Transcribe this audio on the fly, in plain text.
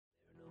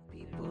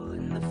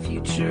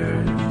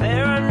future.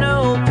 There are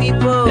no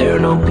people. There are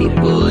no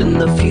people in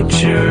the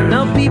future.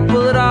 No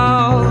people at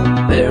all.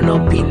 There are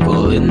no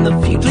people in the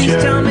future.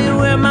 Please tell me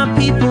where my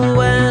people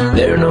went.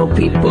 There are no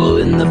people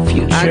in the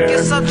future. I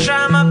guess I'll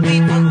try my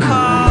people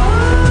call.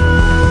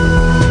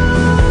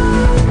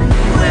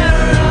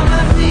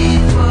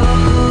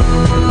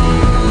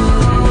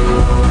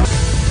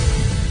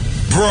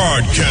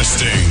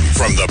 Broadcasting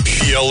from the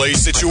PLA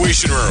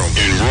Situation Room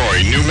in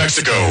Roy, New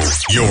Mexico.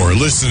 You're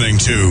listening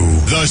to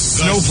The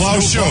Snowplow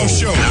Show.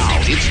 Now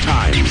it's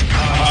time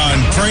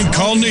on Prank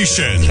Call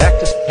Nation.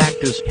 Cactus,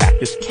 cactus,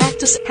 cactus,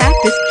 cactus,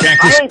 cactus,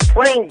 Cactus. I ain't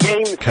playing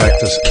games.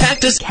 Cactus.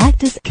 cactus,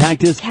 cactus,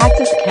 cactus,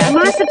 cactus, Am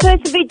I cactus,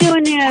 supposed to be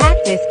doing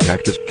this?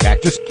 cactus,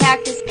 cactus,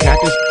 Cactus.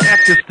 cactus,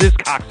 Cactus this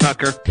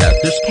cocksucker.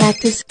 cactus,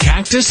 Cactus.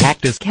 cactus,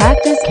 cactus,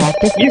 Cactus.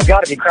 Cactus. You've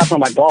got to be crapping on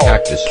my balls.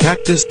 cactus,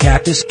 cactus,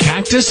 cactus,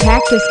 cactus,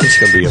 Cactus. It's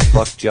gonna be a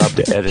fuck job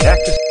to edit.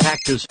 Cactus,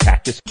 cactus,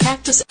 cactus,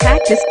 Cactus.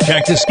 Cactus.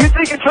 cactus. You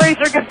think a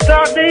tracer can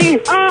stop me?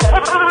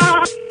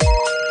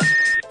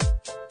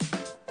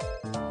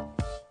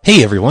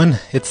 Hey everyone,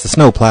 it's the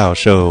Snowplow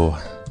Show.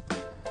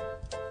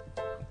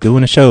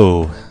 Doing a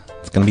show.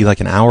 It's going to be like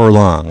an hour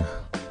long.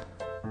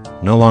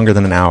 No longer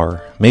than an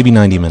hour. Maybe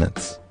 90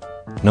 minutes.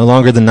 No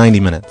longer than 90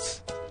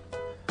 minutes.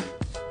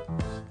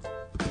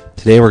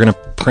 Today we're going to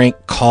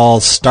prank call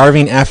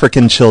starving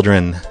African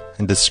children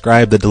and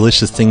describe the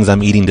delicious things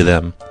I'm eating to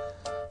them.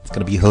 It's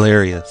going to be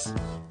hilarious.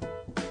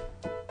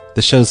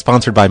 The show's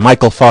sponsored by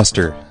Michael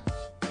Foster.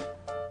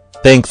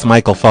 Thanks,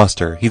 Michael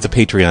Foster. He's a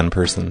Patreon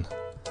person.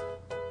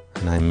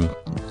 And I'm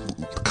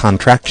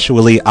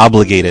contractually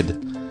obligated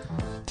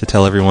to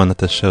tell everyone that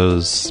the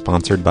show's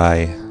sponsored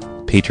by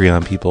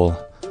Patreon people.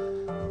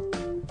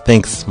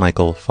 Thanks,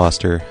 Michael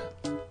Foster.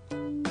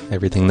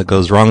 Everything that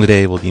goes wrong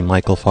today will be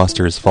Michael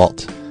Foster's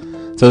fault.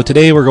 So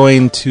today we're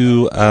going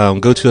to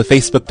go to a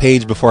Facebook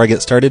page before I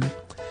get started.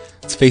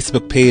 It's a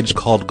Facebook page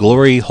called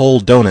Glory Hole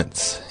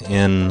Donuts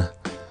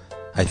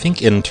I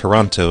think in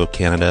Toronto,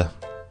 Canada.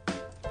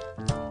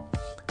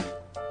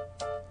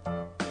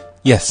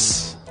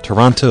 Yes,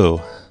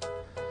 Toronto.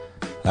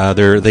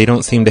 They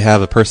don't seem to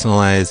have a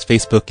personalized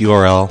Facebook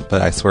URL,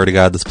 but I swear to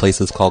God, this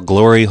place is called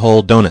Glory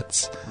Hole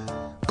Donuts.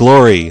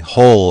 Glory,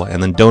 hole,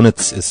 and then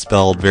donuts is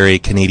spelled very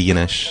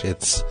Canadianish.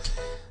 It's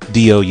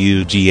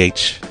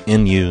DOUGHNUTS.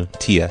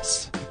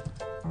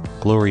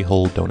 Glory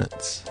Hole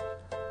Donuts.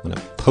 I'm going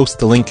to post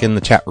the link in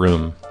the chat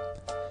room.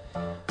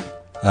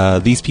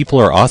 These people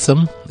are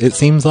awesome, it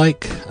seems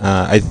like.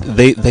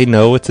 They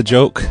know it's a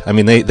joke. I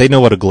mean, they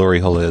know what a glory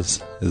hole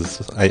is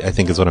I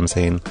think is what I'm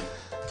saying.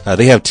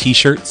 They have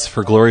t-shirts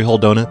for Glory Hole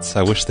Donuts.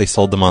 I wish they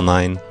sold them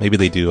online. Maybe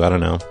they do, I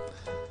don't know.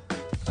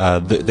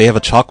 They have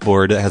a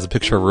chalkboard that has a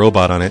picture of a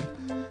robot on it,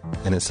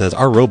 and it says,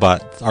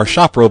 our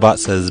shop robot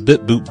says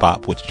bit boop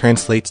bop, which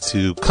translates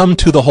to come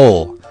to the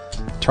hole.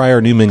 Try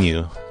our new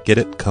menu. Get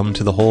it? Come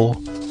to the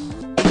hole?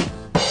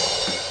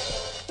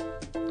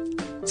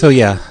 So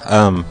yeah,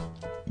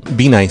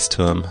 be nice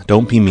to them.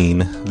 Don't be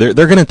mean. They're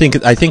gonna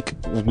think, I think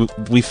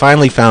we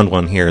finally found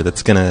one here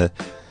that's gonna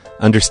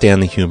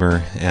understand the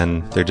humor,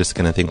 and they're just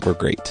gonna think we're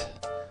great.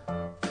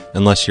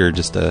 Unless you're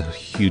just a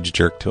huge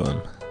jerk to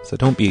them. So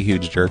don't be a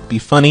huge jerk. Be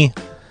funny.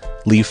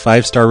 Leave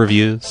 5-star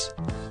reviews.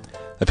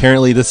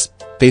 Apparently this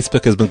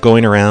Facebook has been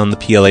going around the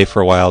PLA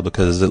for a while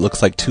because it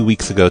looks like 2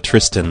 weeks ago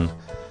Tristan,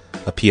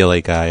 a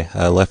PLA guy,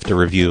 left a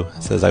review.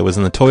 It says, I was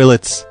in the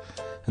toilets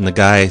and the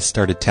guy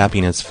started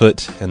tapping his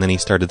foot and then he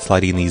started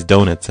sliding these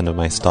donuts into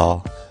my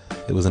stall.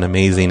 It was an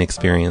amazing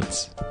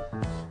experience.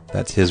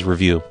 That's his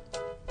review.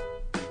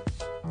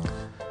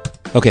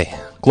 Okay,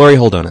 Glory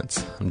Hole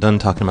Donuts. I'm done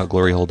talking about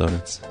Glory Hole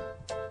Donuts.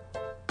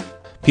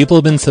 People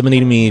have been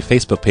submitting me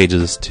Facebook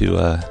pages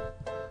to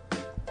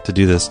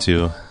do this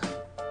too.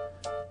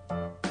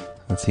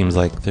 It seems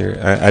like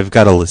I've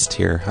got a list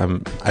here.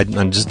 I'm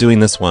just doing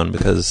this one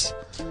because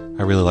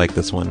I really like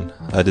this one.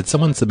 Did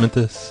someone submit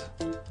this?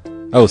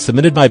 Oh,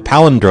 submitted by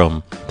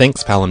Palindrome.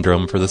 Thanks,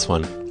 Palindrome, for this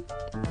one.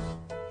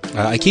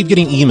 I keep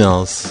getting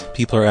emails.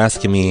 People are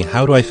asking me,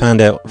 how do I find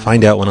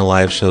out when a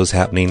live show's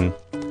happening?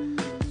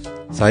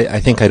 So I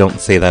think I don't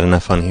say that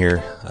enough on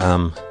here.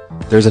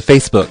 There's a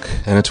Facebook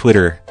and a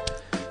Twitter.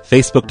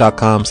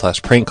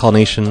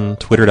 Facebook.com/prankcallnation,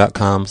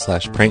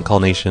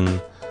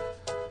 Twitter.com/prankcallnation,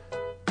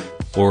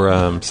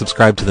 or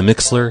subscribe to the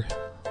Mixler,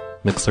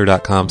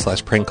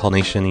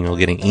 Mixler.com/prankcallnation, and you'll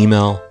get an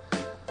email.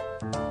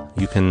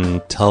 You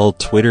can tell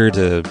Twitter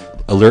to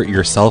alert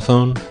your cell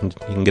phone, and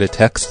you can get a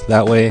text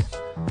that way.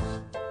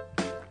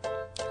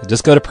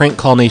 Just go to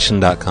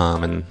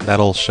prankcallnation.com, and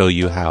that'll show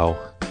you how.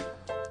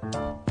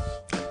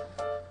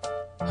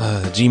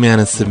 G-Man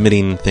is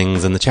submitting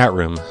things in the chat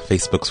room.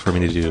 Facebook's for me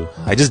to do.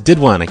 I just did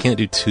one. I can't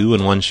do 2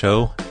 in one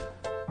show.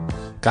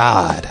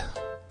 God,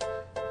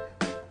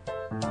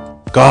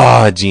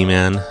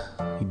 G-Man.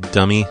 You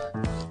dummy.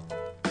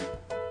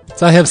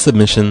 So I have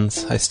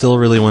submissions. I still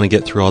really want to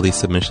get through all these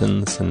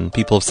submissions, and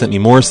people have sent me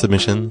more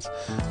submissions.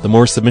 The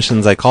more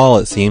submissions I call,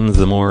 it seems,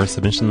 the more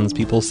submissions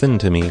people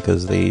send to me,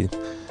 because they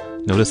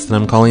notice that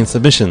I'm calling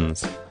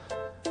submissions.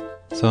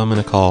 So I'm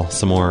going to call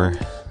some more.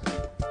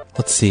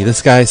 Let's see.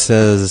 This guy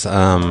says,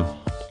 wants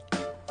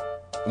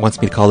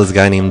me to call this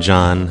guy named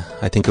John.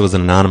 I think it was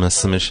an anonymous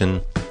submission.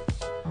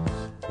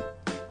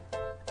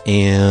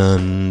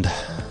 And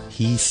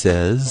he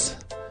says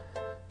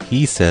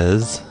he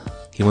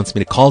wants me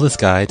to call this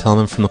guy, tell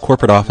him I'm from the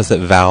corporate office at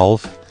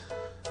Valve,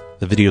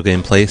 the video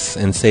game place,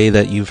 and say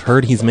that you've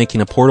heard he's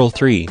making a Portal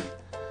 3.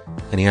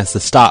 And he has to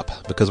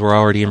stop because we're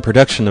already in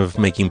production of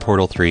making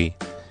Portal 3.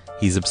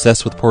 He's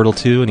obsessed with Portal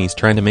 2 and he's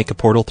trying to make a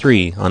Portal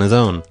 3 on his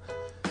own.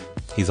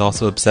 He's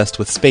also obsessed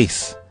with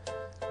space.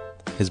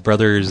 His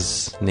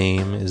brother's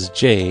name is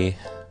Jay.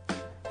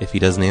 If he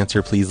doesn't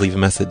answer, please leave a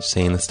message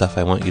saying the stuff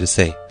I want you to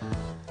say.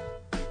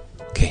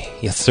 Okay,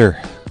 yes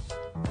sir.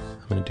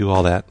 I'm going to do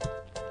all that.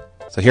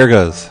 So here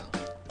goes.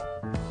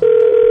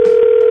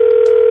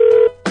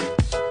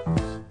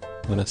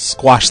 I'm going to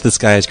squash this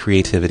guy's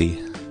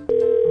creativity.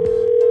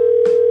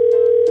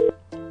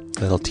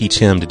 That'll teach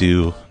him to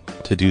do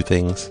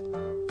things.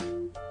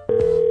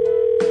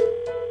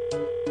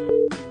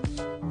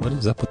 What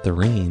is up with the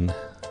rain?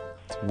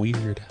 It's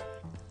weird.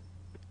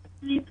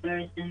 The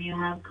person you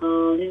have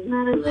called is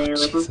not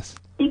available Jesus.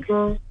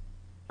 because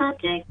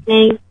subject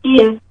name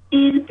here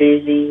is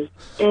busy.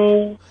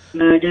 A,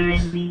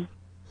 murdering me.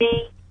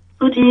 B,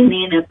 putting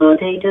me in a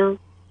potato.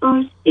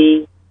 Or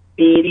C,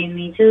 feeding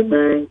me to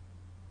birds.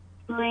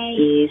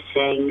 Please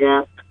hang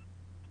up.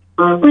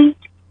 Or wait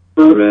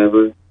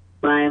forever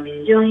while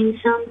enjoying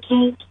some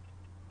cake.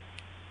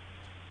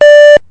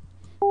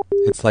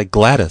 It's like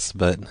Gladys,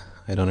 but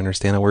I don't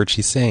understand a word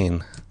she's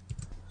saying.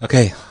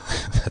 Okay,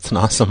 that's an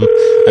awesome...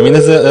 I mean,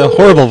 this is a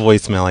horrible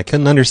voicemail. I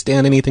couldn't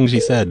understand anything she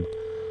said.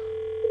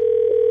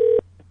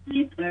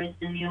 The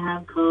person you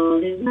have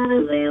called is not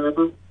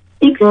available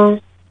because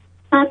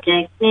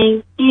subject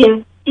name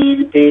here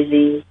is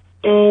busy.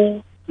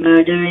 A,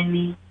 murdering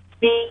me.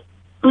 B,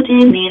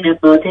 putting me in a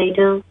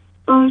potato.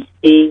 Or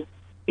C,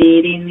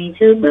 feeding me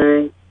to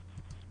birds.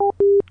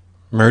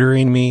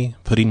 Murdering me,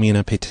 putting me in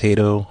a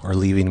potato, or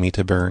leaving me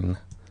to burn,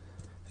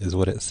 is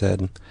what it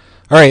said.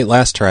 Alright,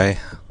 last try.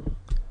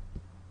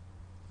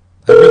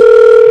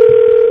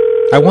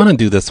 I want to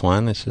do this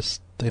one, it's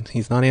just that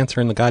he's not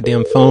answering the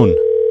goddamn phone.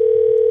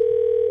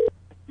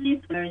 The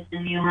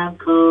person you have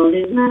called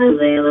is not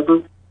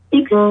available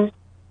because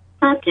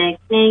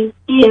subject name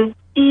here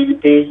is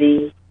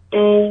busy.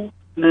 A,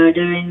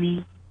 murdering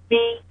me.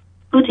 B,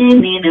 putting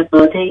me in a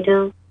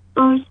potato.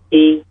 Or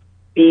C,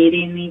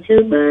 feeding me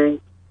to birds.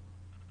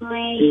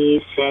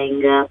 Please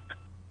hang up.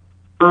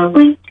 Or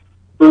wait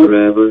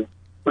forever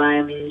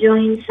while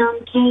enjoying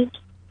some cake.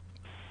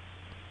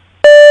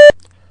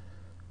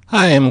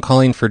 Hi, I'm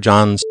calling for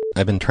John's.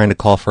 I've been trying to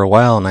call for a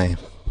while and I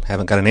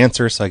haven't got an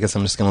answer, so I guess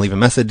I'm just going to leave a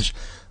message.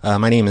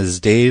 My name is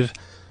Dave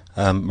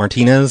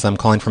Martinez. I'm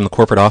calling from the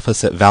corporate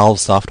office at Valve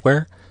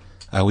Software.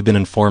 We've been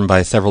informed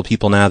by several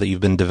people now that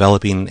you've been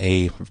developing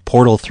a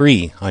Portal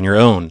 3 on your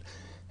own,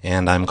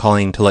 and I'm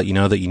calling to let you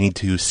know that you need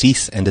to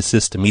cease and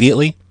desist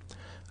immediately.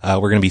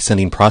 We're going to be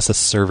sending Process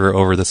Server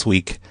over this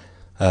week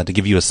to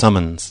give you a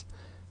summons,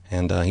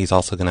 and he's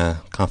also going to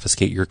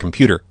confiscate your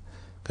computer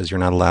because you're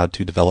not allowed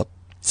to develop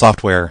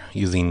software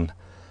using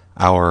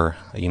our,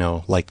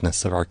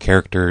 likeness of our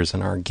characters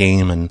and our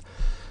game, and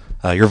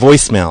your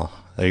voicemail.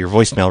 Your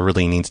voicemail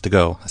really needs to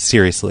go.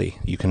 Seriously,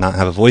 you cannot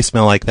have a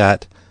voicemail like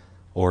that,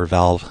 or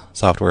Valve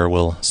Software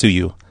will sue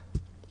you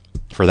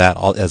for that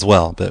as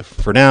well. But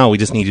for now, we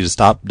just need you to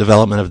stop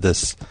development of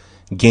this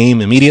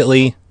game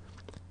immediately.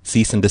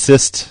 Cease and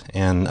desist,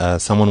 and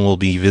someone will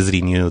be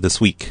visiting you this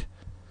week.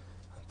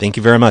 Thank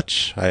you very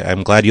much.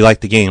 I'm glad you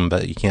like the game,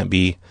 but you can't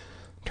be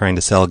trying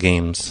to sell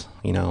games,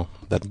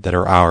 that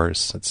are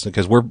ours. It's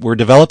because we're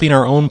developing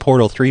our own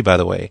Portal 3, by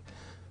the way,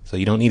 so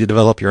you don't need to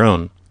develop your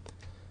own.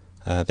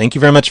 Thank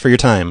you very much for your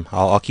time.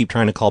 I'll keep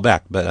trying to call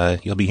back,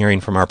 but you'll be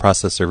hearing from our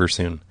process server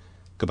soon.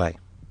 Goodbye.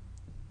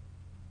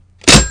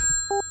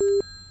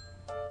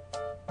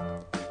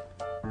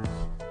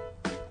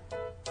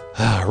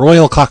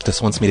 Royal Cactus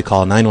wants me to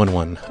call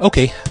 911.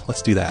 Okay,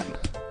 let's do that.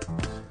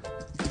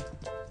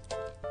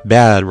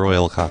 Bad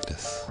Royal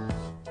Cactus.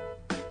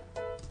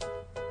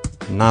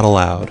 Not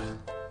allowed.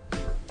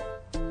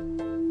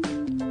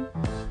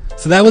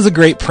 So that was a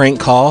great prank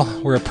call,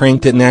 where a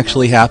prank didn't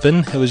actually happen.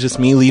 It was just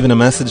me leaving a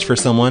message for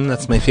someone.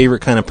 That's my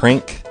favorite kind of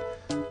prank.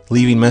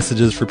 Leaving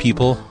messages for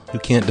people who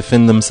can't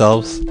defend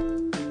themselves.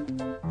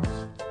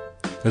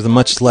 There's a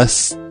much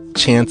less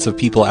chance of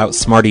people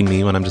outsmarting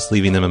me when I'm just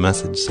leaving them a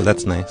message, so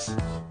that's nice.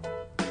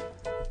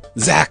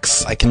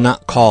 Zax, I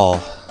cannot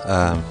call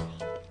the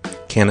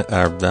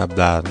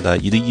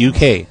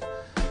UK.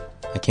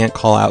 I can't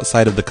call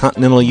outside of the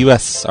continental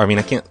US.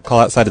 I can't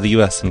call outside of the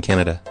US and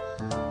Canada.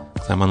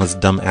 I'm on this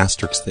dumb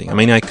asterisk thing.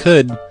 I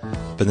could,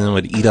 but then it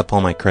would eat up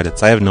all my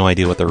credits. I have no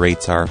idea what the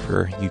rates are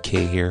for UK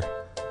here.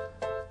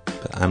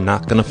 But I'm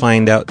not going to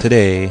find out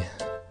today.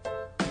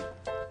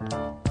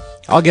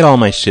 I'll get all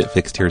my shit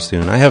fixed here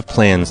soon. I have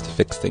plans to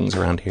fix things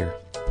around here.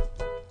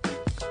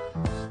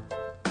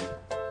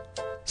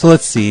 So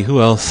let's see, who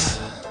else?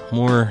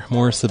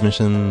 More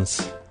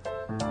submissions.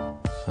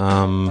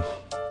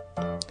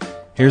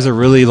 Here Here's a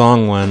really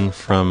long one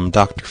from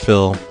Dr.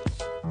 Phil.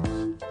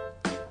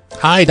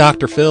 Hi,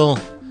 Dr. Phil.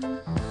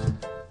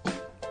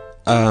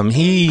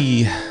 Let's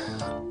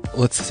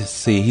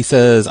see. He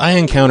says, I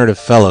encountered a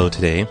fellow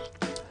today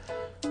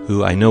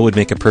who I know would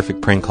make a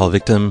perfect prank call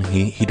victim.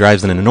 He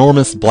drives an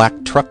enormous black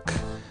truck,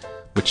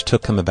 which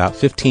took him about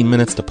 15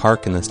 minutes to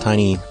park in this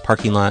tiny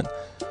parking lot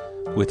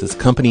with his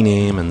company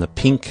name and the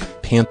Pink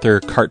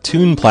Panther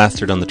cartoon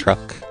plastered on the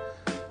truck.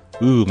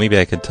 Ooh, maybe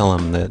I could tell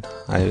him that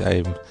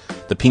I'm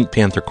the Pink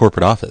Panther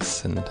corporate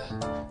office, and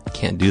I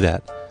can't do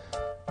that.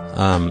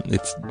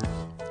 It's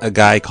a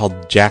guy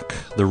called Jack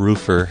the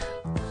Roofer,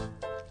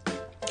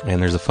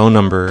 and there's a phone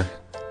number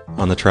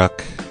on the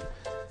truck.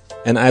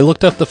 And I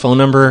looked up the phone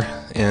number,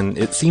 and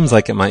it seems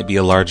like it might be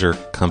a larger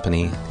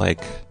company.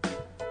 Like,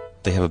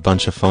 they have a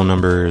bunch of phone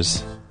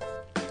numbers.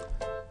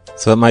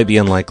 So it might be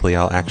unlikely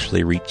I'll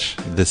actually reach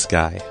this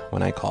guy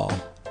when I call.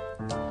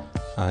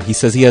 He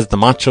says he has the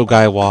macho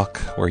guy walk,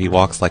 where he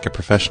walks like a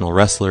professional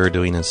wrestler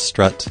doing his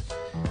strut.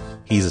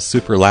 He's a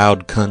super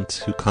loud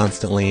cunt who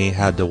constantly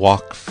had to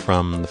walk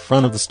from the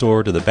front of the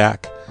store to the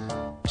back,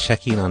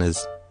 checking on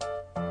his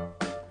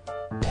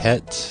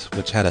pet,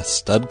 which had a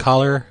stud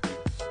collar.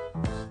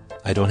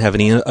 I don't have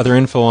any other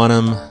info on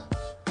him,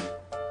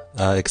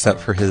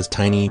 except for his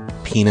tiny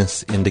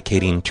penis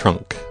indicating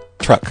truck,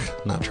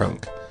 not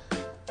trunk.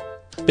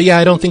 But yeah,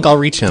 I don't think I'll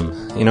reach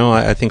him. You know,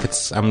 I think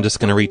I'm just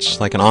going to reach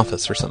like an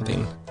office or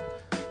something.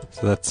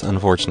 So that's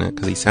unfortunate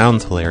because he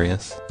sounds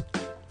hilarious.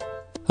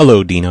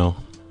 Hello, Dino.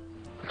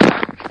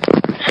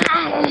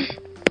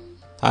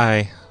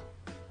 Hi.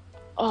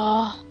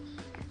 How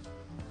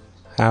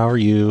are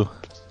you?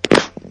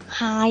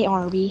 Hi,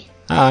 RB.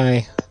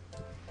 Hi.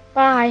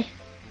 Bye.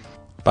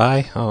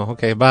 Bye? Oh,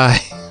 okay,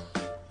 bye.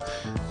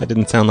 That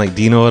didn't sound like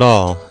Dino at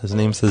all. His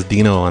name says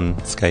Dino on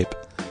Skype.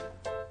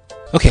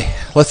 Okay,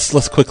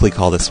 let's quickly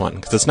call this one,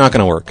 because it's not going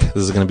to work. This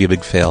is going to be a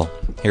big fail.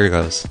 Here it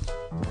goes.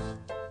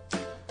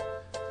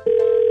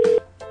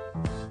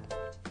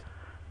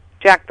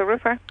 Jack the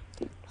Roofer?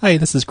 Hi,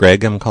 this is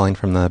Greg. I'm calling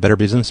from the Better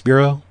Business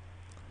Bureau.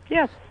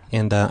 Yes.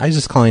 And I was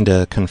just calling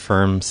to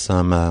confirm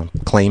some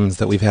claims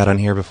that we've had on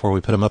here before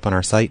we put them up on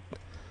our site.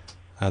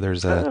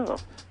 There's a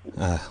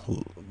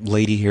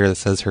lady here that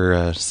says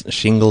her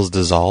shingles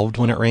dissolved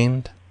when it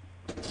rained.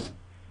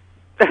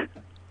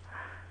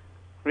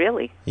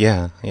 Really?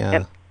 Yeah.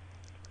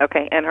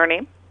 Okay, and her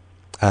name?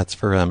 It's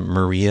for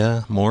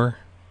Maria Moore.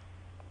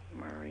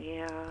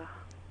 Maria.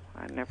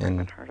 I've never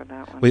even heard of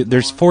that one. Wait,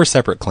 there's 4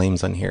 separate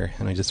claims on here,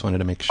 and I just wanted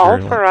to make sure.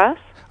 All for us?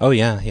 Oh,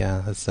 yeah.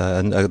 It's,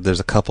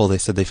 there's a couple. They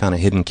said they found a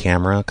hidden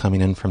camera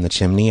coming in from the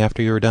chimney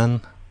after you were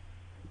done.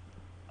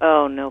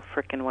 Oh, no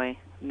frickin' way.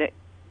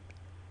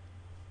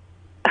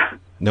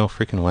 No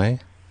freaking way?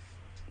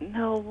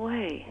 No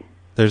way.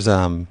 There's,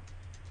 let's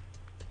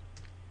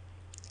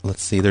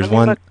see, there's Let me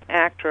one... look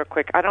act real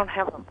quick. I don't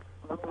have a...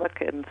 Let me look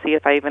and see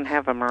if I even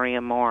have a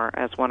Maria Moore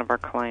as one of our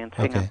clients.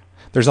 Hang on.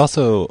 There's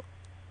also...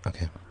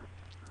 Okay.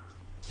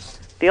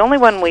 The only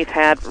one we've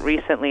had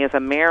recently is a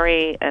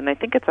Mary, and I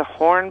think it's a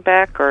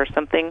Hornbeck or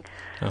something,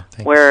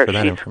 where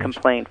she's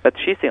complained. But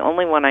she's the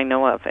only one I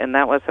know of, and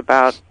that was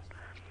about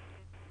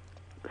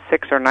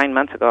 6 or 9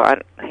 months ago.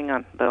 Hang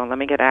on, though. Let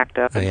me get act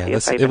up and see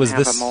if I even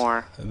have a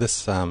more.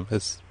 This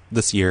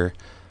year.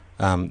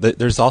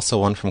 There's also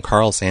one from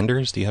Carl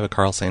Sanders. Do you have a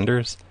Carl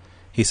Sanders?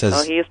 He says...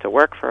 Oh, he used to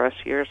work for us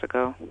years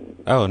ago.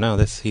 Oh, no,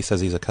 he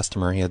says he's a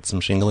customer. He had some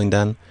shingling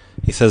done.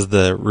 He says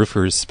the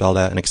roofers spelled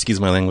out, and excuse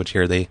my language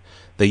here, they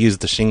used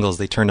the shingles,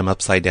 they turned them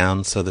upside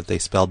down so that they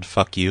spelled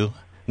fuck you,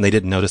 and they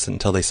didn't notice it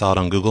until they saw it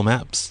on Google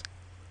Maps.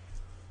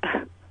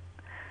 No,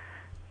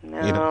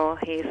 you know?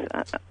 He's...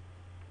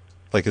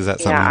 like, is that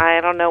something... Yeah,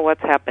 I don't know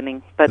what's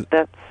happening, but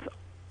that's...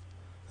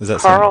 Is that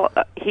Carl,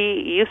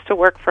 he used to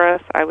work for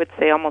us, I would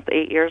say, almost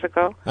 8 years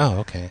ago. Oh,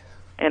 okay.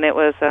 And it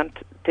was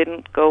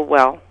didn't go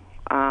well.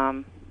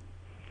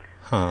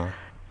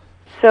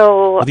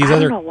 So, I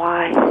don't know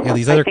why. Yeah,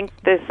 I think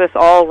this is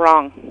all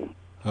wrong.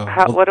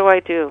 Oh, what do I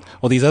do?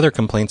 Well, these other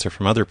complaints are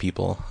from other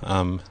people.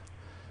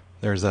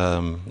 There's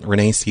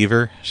Renee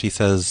Seaver. She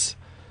says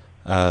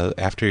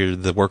after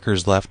the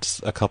workers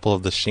left, a couple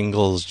of the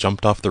shingles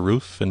jumped off the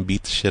roof and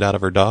beat the shit out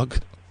of her dog.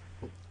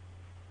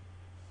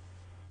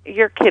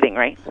 You're kidding,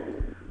 right?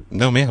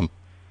 No, ma'am.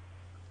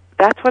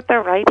 That's what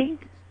they're writing?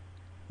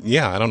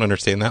 Yeah, I don't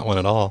understand that one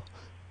at all.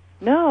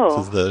 No.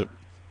 This is the...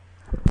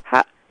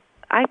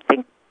 I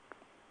think...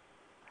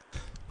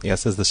 Yeah, it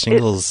says the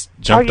shingles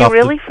jumped off... Are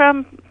you really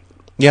from...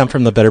 Yeah, I'm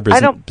from the Better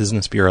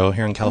Business Bureau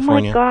here in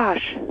California. Oh, my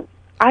gosh.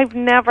 I've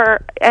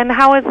never... And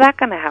how is that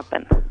going to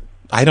happen?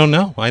 I don't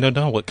know.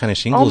 What kind of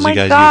shingles you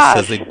guys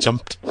use. Says they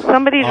jumped...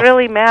 Somebody's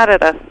really mad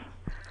at us.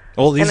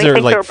 Well, these and they are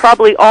think like... they're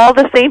probably all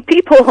the same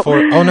people.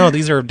 Oh, no,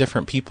 these are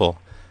different people.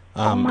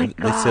 Oh, my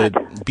God. They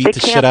said beat the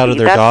shit out of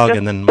their dog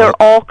and then...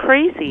 They're all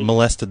crazy.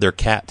 Molested their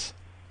cat.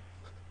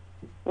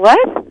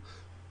 What?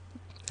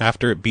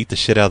 After it beat the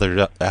shit out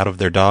of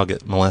their dog,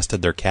 it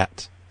molested their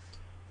cat.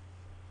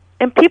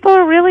 And people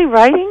are really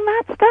writing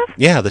that stuff?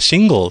 Yeah, the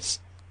shingles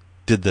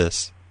did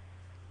this.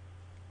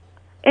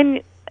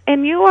 And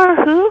you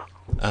are who?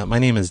 My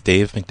name is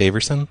Dave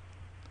McDaverson.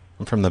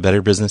 I'm from the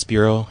Better Business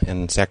Bureau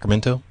in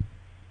Sacramento.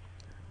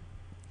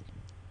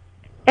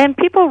 And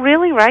people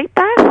really write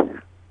that?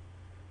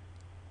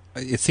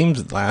 It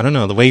seems, I don't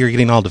know, the way you're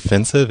getting all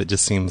defensive, it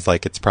just seems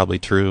like it's probably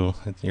true.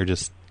 You're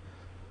just,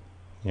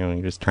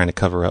 you're just trying to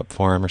cover up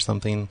for him or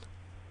something.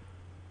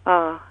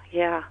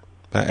 Yeah.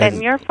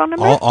 And your phone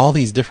number? All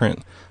these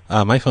different,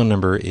 my phone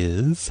number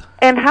is...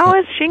 And how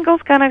is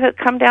Shingles going to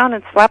come down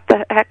and slap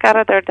the heck out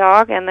of their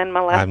dog and then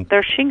molest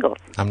their Shingles?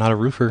 I'm not a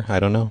roofer. I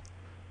don't know.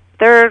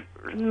 They're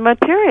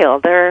material.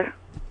 They're...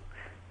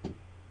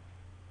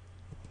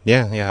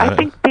 Yeah. I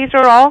think these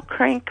are all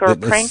crank or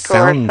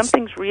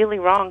something's really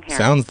wrong here.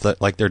 Sounds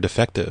like they're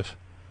defective.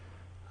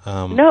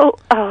 No.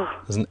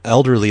 There's an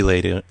elderly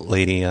lady,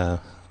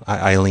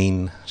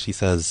 Eileen. She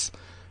says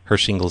her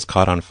shingles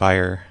caught on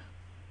fire,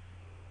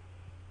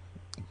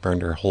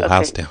 burned her whole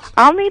house down.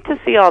 I'll need to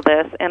see all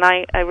this, and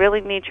I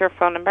really need your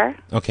phone number.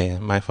 Okay,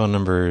 my phone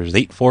number is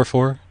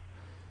 844.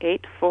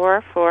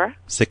 844.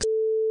 6.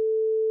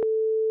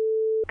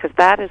 Because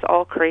that is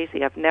all crazy.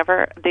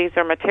 These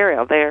are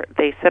material.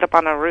 They sit up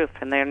on a roof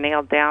and they're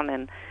nailed down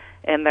and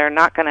they're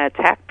not going to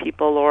attack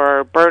people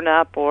or burn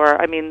up or,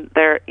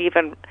 they're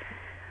even,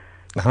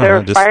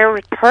 they're fire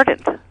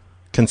retardant.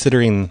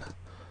 Considering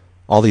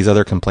all these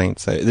other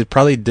complaints, they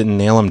probably didn't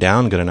nail him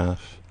down good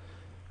enough.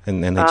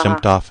 And they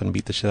jumped off and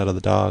beat the shit out of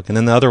the dog. And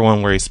then the other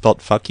one where he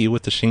spelt fuck you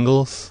with the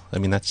shingles,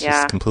 that's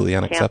just completely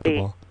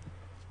unacceptable.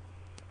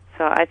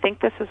 So I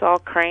think this is all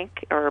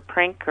crank or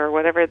prank or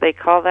whatever they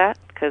call that.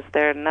 Because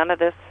none of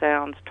this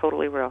sounds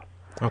totally real.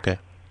 Okay.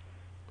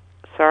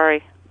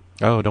 Sorry.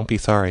 Oh, don't be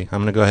sorry.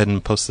 I'm gonna go ahead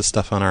and post this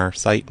stuff on our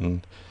site,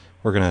 and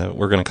we're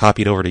gonna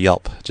copy it over to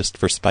Yelp just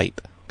for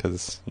spite,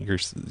 because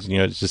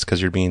just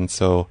because you're being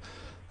so,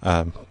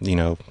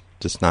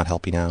 just not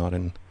helping out,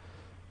 and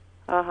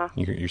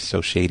you're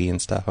so shady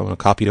and stuff. I'm gonna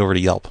copy it over to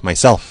Yelp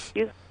myself.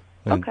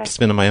 I'm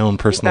spending my own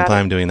personal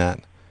time doing that.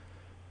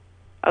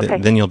 Okay.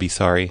 Then you'll be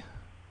sorry.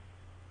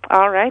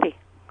 All righty.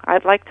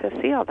 I'd like to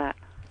see all that.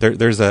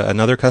 There's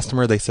another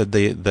customer. They said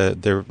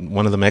they're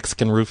one of the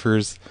Mexican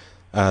roofers.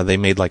 They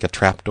made like a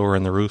trap door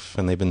in the roof,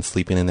 and they've been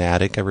sleeping in the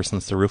attic ever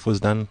since the roof was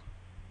done.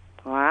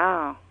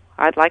 Wow,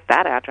 I'd like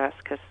that address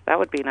because that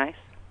would be nice.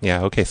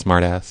 Yeah. Okay,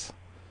 smartass.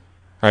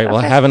 All right. Okay.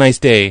 Well, have a nice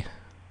day.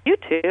 You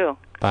too.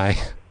 Bye.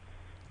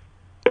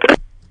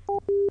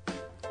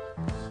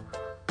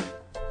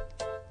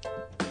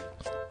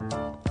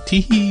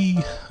 Tee.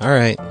 All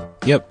right.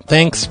 Yep.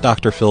 Thanks,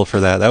 Dr. Phil,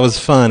 for that. That was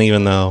fun,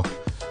 even though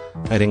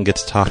I didn't get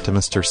to talk to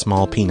Mr.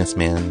 Small Penis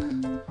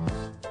Man.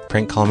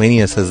 Prank Call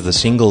Mania says the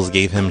shingles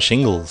gave him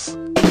shingles.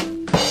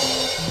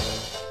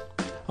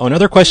 Oh,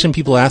 another question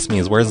people ask me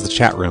is, where's the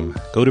chat room?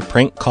 Go to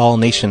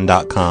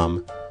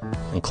prankcallnation.com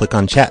and click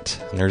on chat,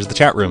 and there's the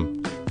chat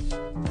room.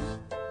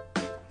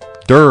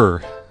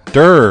 Durr.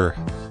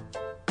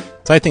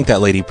 So I think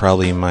that lady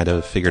probably might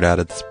have figured out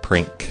it's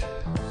prank.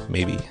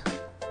 Maybe.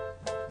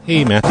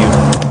 Hey, Matthew.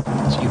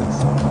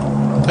 Jesus.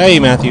 Hey,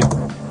 Matthew.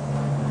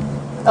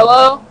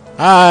 Hello?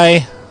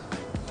 Hi.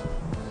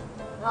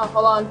 Oh,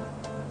 hold on.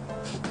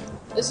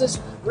 This is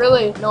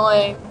really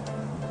annoying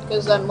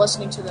because I'm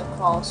listening to the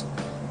calls.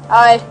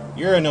 Hi.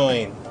 You're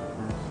annoying.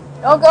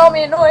 Don't call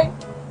me annoying.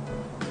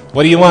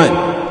 What do you want?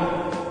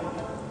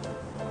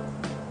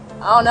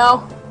 I don't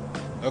know.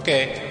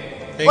 Okay.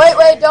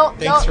 Wait, don't.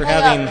 Thanks for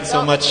having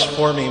so much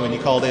for me when you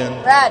called in.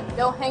 Brad,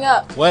 don't hang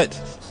up. What?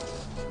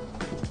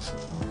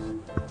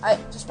 I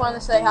just wanted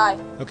to say hi.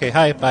 Okay,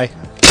 hi, bye.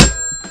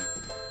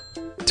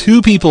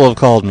 2 people have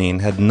called me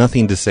and had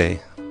nothing to say.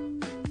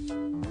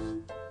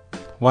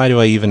 Why do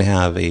I even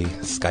have a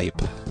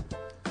Skype?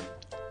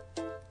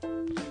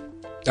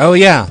 Oh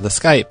yeah, the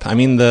Skype. I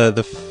mean the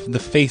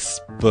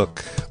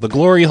Facebook. The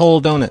Glory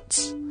Hole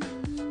Donuts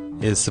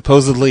is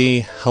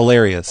supposedly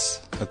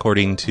hilarious,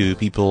 according to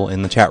people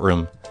in the chat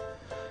room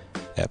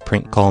at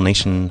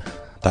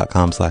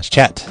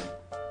prankcallnation.com/chat.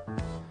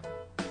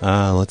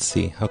 Let's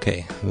see.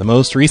 Okay, the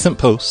most recent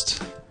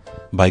post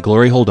by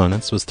Glory Hole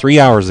Donuts was 3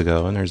 hours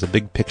ago, and there's a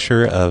big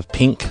picture of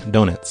pink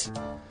donuts.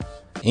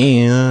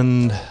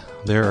 And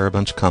there are a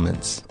bunch of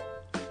comments.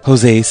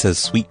 Jose says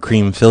sweet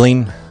cream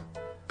filling.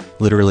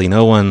 Literally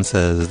no one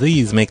says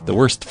these make the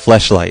worst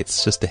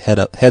fleshlights. Just a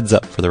heads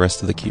up for the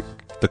rest of the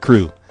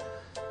crew.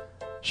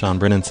 Sean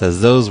Brennan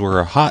says those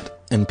were hot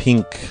and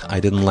pink. I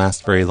didn't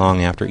last very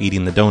long after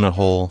eating the donut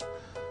hole,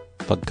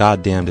 but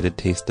goddamn did it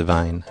taste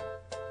divine.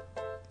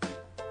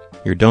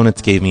 Your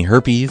donuts gave me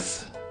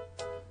herpes.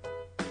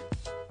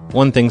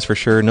 One thing's for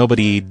sure,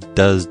 nobody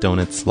does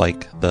donuts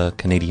like the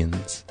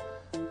Canadians.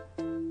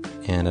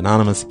 And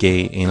anonymous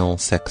gay anal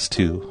sex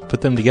too.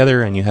 Put them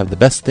together and you have the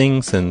best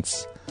thing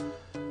since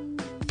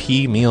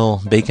pea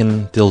meal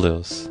bacon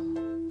dildos.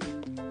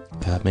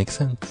 That makes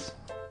sense.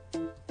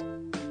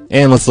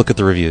 And let's look at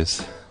the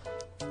reviews.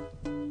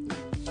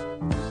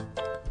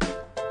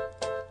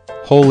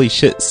 Holy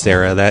shit,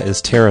 Sarah, that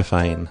is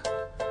terrifying.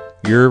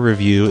 Your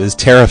review is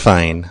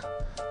terrifying.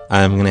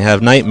 I'm gonna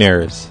have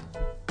nightmares.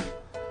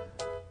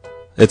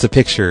 It's a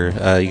picture.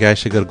 You guys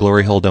should go to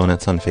Glory Hole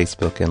Donuts on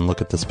Facebook and look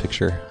at this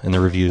picture and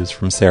the reviews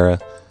from Sarah.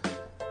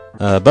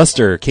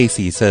 Buster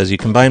Casey says, you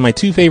combine my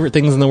two favorite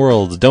things in the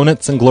world,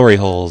 donuts and glory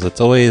holes.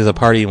 It's always a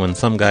party when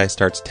some guy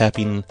starts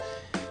tapping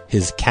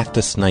his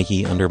cactus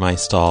Nike under my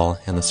stall,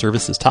 and the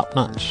service is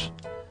top-notch.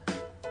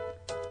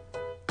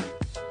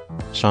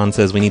 Sean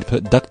says, we need to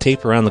put duct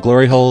tape around the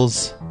glory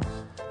holes.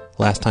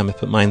 Last time I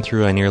put mine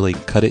through, I nearly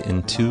cut it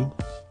in two.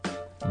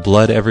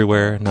 Blood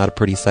everywhere, not a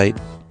pretty sight.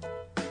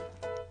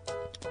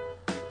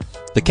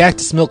 The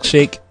cactus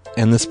milkshake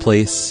and this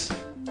place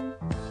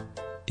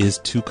is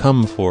to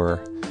come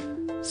for.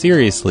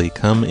 Seriously,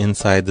 come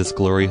inside this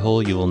glory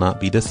hole, you will not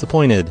be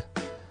disappointed.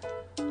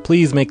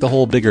 Please make the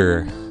hole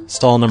bigger.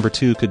 Stall number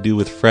 2 could do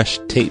with fresh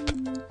tape,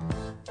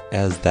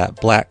 as that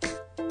black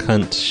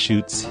cunt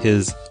shoots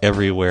his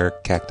everywhere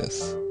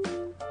cactus.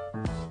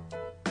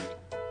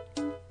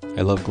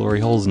 I love glory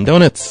holes and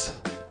donuts.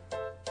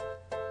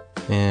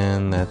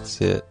 And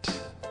that's it.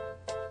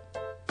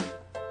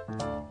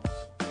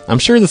 I'm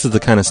sure this is the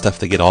kind of stuff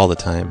they get all the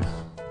time,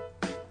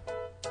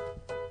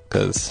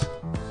 because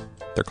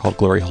they're called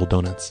glory hole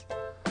donuts.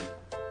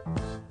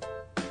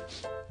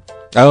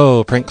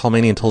 Oh, Prank Call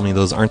Mania told me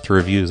those aren't the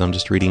reviews. I'm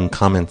just reading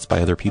comments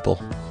by other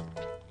people.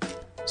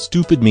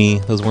 Stupid me.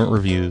 Those weren't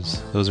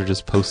reviews. Those are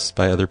just posts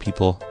by other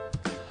people.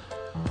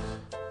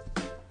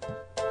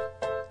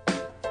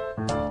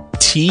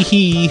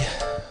 Tee-hee.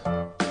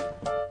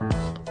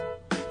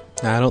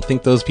 I don't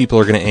think those people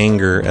are going to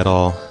anger at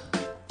all.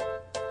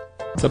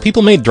 So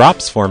people made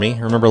drops for me.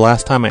 Remember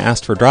last time I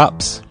asked for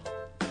drops?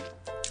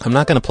 I'm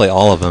not going to play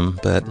all of them,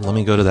 but let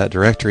me go to that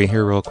directory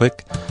here real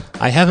quick.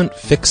 I haven't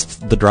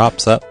fixed the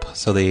drops up,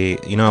 so they,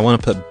 I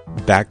want to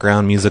put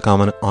background music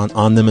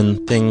on them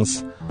and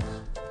things.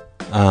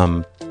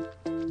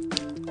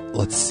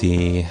 Let's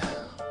see.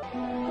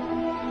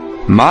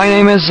 My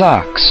name is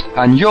Zax,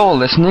 and you're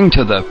listening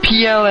to the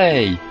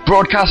PLA,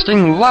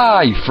 broadcasting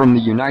live from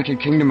the United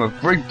Kingdom of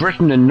Great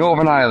Britain and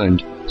Northern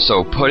Ireland.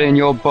 So put in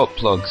your butt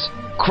plugs,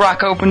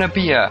 crack open a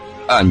beer,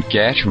 and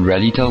get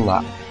ready to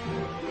laugh.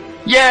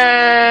 Yeah!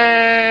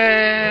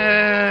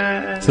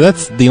 So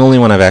that's the only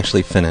one I've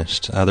actually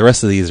finished. The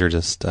rest of these are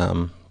just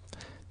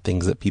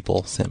things that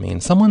people sent me.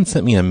 And someone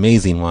sent me an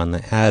amazing one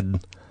that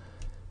had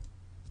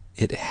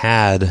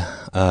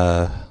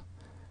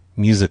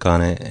music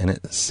on it, and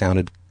it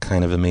sounded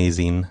kind of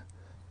amazing.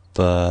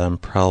 But I'm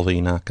probably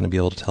not going to be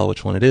able to tell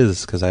which one it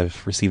is, because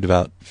I've received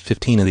about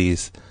 15 of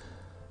these.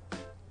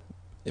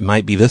 It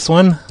might be this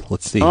one.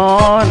 Let's see.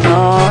 Oh,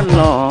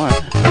 Lord,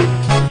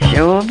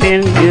 sure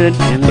been good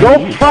to me.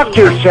 Go fuck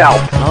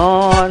yourself.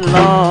 Lord,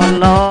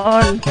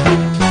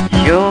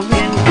 sure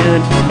been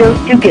good to me.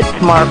 Don't you get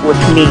smart with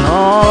me.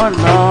 Lord,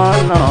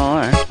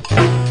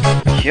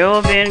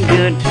 sure been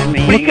good to me.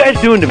 What are you guys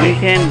doing to me? We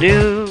can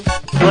do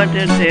what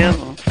the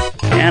devil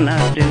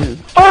cannot do.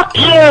 Fuck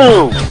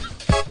you!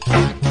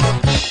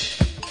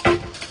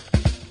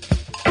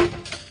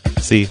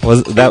 See,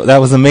 that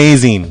was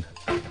amazing.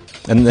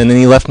 And then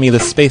he left me the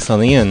space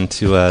on the end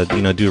to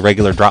do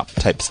regular drop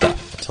type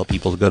stuff, tell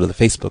people to go to the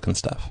Facebook and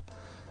stuff.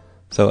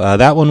 So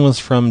that one was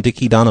from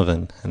Dickie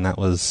Donovan, and that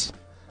was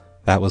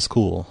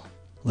cool.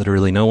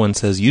 Literally, no one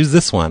says use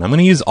this one. I'm going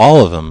to use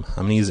all of them.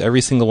 I'm going to use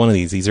every single one of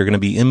these. These are going to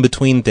be in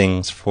between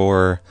things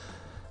for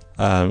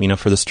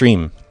for the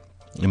stream,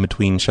 in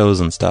between shows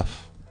and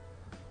stuff.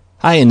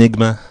 Hi,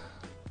 Enigma.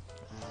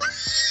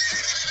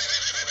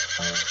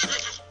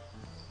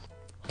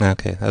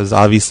 Okay, that was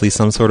obviously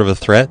some sort of a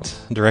threat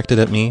directed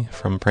at me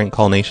from Prank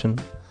Call Nation.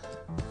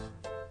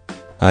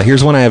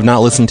 Here's one I have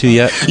not listened to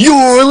yet.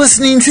 You're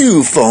listening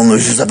to Phone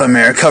Losers of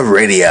America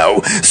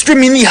Radio,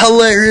 streaming the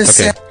hilarious...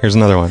 Okay, here's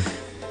another one.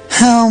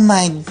 Oh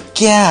my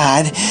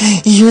god,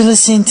 you're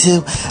listening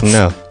to...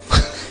 No.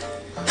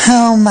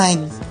 Oh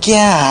my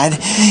god,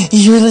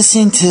 you're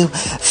listening to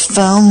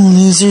Phone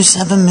Losers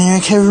of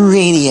America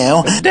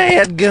Radio.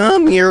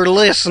 Dadgum, you're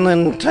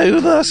listening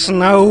to the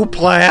Snow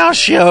Plow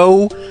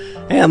Show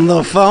and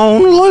the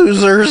Phone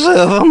Losers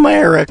of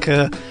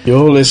America.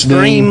 You're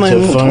listening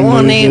to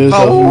Phone Losers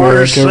of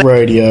America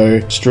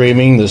Radio,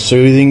 streaming the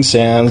soothing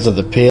sounds of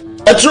the PLA.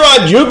 That's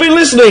right, you've been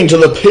listening to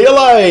the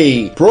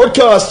PLA,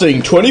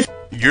 broadcasting 20...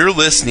 You're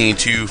listening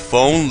to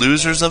Phone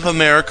Losers of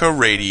America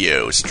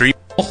Radio, stream...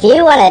 If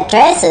you want a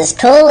dress as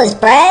cool as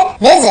Brad,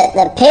 visit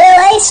the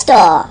PLA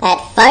store at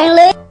Phone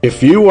Losers.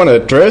 If you want a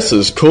dress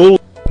as cool...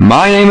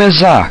 My name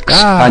is Zax,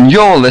 and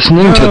you're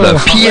listening to the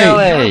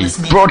PLA,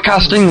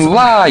 broadcasting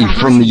live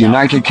from the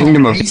United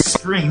Kingdom of...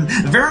 Stream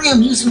very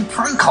amusing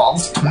prank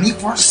calls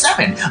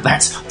 24/7.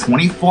 That's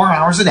 24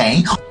 hours a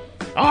day.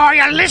 Oh,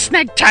 you're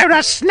listening to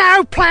the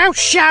Snowplow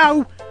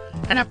Show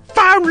and the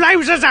Phone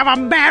Losers of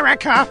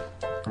America.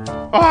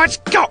 Oh, it's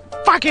got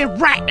fucking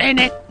rat in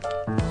it.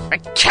 A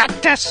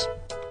cactus.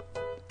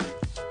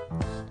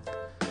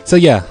 So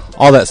yeah,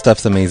 all that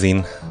stuff's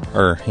amazing.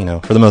 Or,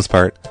 for the most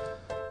part.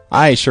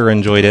 I sure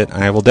enjoyed it.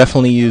 I will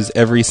definitely use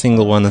every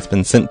single one that's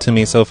been sent to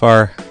me so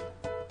far.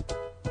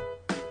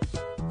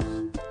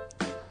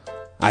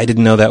 I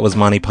didn't know that was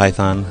Monty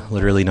Python.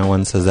 Literally no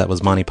one says that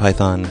was Monty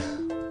Python.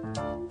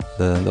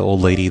 the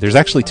old lady. There's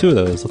actually two of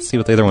those. Let's see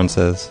what the other one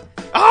says.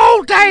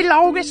 All day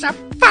long, it's the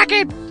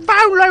fucking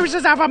phone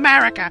losers of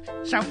America.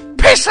 So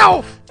piss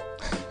off!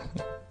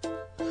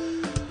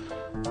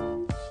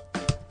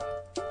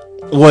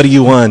 What do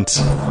you want?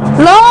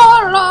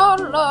 Lord,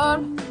 Lord,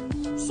 Lord,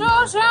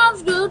 sure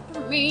sounds good to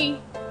me.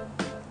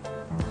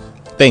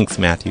 Thanks,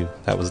 Matthew.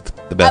 That was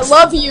the best. I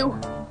love you.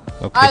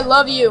 Okay. I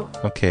love you.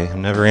 Okay,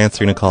 I'm never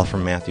answering a call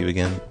from Matthew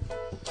again.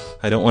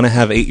 I don't want to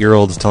have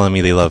 8-year-olds telling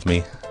me they love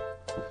me.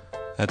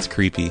 That's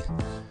creepy.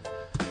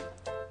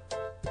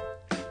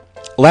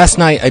 Last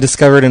night, I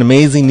discovered an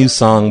amazing new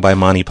song by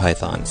Monty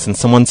Python. Since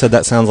someone said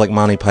that sounds like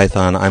Monty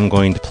Python, I'm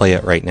going to play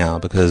it right now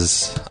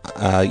because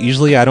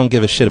usually I don't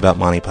give a shit about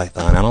Monty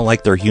Python. I don't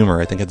like their humor.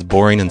 I think it's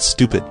boring and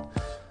stupid.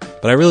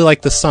 But I really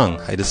like this song.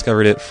 I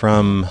discovered it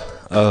from,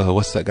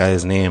 what's that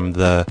guy's name?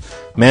 The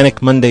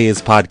Manic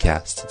Mondays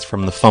podcast. It's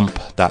from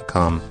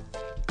thefump.com.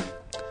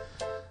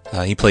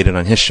 He played it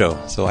on his show.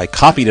 So I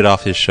copied it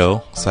off his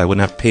show so I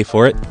wouldn't have to pay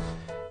for it.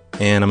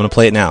 And I'm going to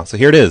play it now. So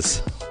here it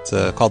is. It's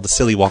called the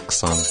Silly Walk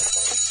Song.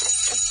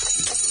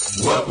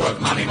 Work, work,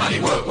 money,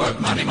 money, work,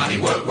 money, money,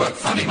 work,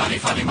 funny, money,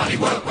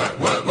 work,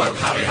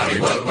 hurry,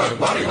 hurry, worry, work,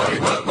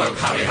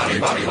 hurry,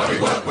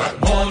 hurry, work.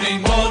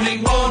 Morning,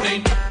 morning,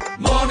 morning,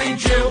 morning,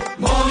 Jill,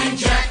 morning,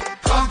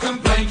 Jack, can't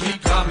complain,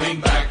 keep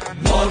coming back.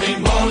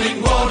 Morning,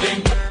 morning,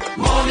 morning,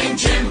 morning,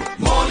 Jim,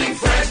 morning,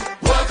 Fred,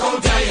 work all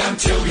day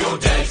until you're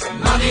dead.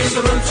 Money is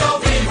the root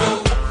of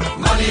evil,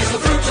 money is the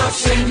fruit of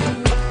sin,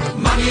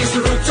 money is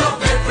the root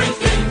of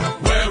everything.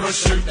 Wear a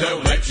suit,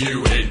 they'll let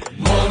you in.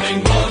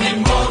 Morning,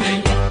 morning,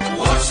 morning.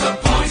 What's the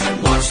point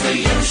and what's the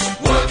use?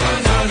 Work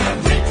and earn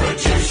and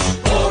reproduce.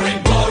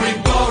 Boring,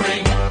 boring,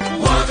 boring.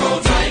 Work all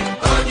day,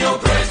 earn your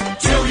bread,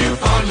 till you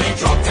finally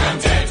drop down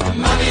dead.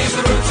 Money is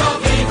the root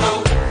of evil.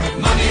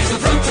 Money is the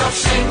fruit of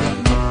sin.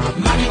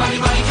 Money, money,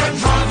 money can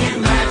drive you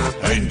mad.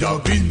 End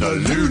up in the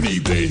loony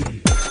bin.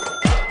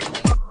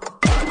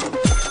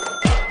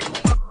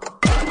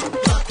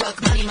 Work,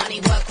 money, money,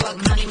 work,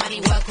 money, money,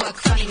 work,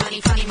 funny, money,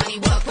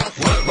 work,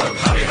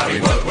 hurry, hurry,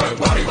 work, worry,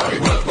 worry,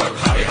 work,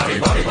 hurry, hurry,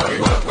 worry,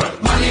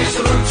 work. Money is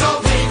the root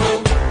of evil.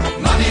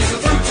 Money is the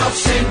fruit of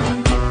sin.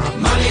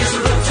 Money is the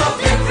root of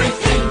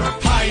everything.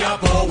 Pay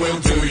up or we'll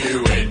do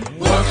you in.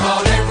 Work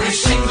hard every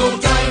single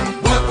day.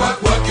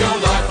 Work your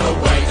life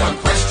away. Don't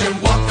question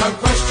what, don't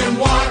question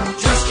why.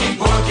 Just keep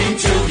working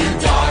till you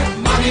die.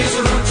 Money is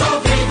the root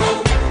of evil.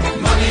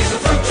 Money is the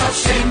fruit of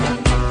sin.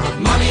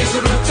 Money is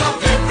the root of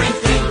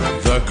everything.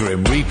 The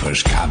Grim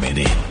Reaper's coming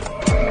in.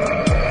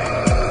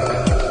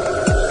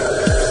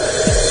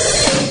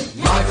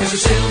 Life is a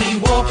silly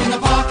walk in the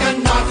park, a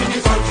knife in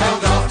your throat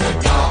held after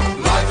dark.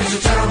 Life is a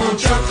terrible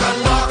joke, a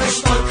lark, a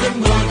spoken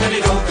word, and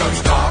it all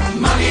goes dark.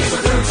 Money is the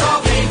root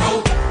of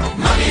evil,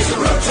 money is the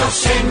root of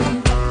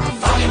sin.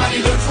 Funny money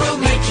loot will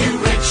make you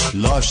rich.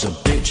 Life's a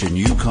bitch and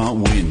you can't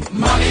win.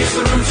 Money is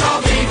the root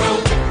of evil,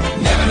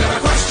 never, never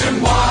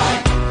question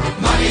why.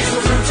 Money is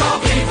the root of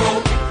evil,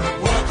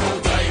 work all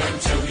day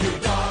until you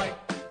die.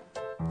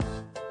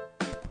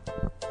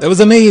 That was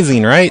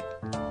amazing, right?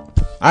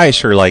 I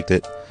sure liked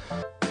it.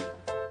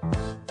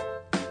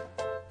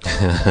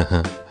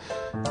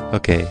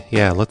 Okay,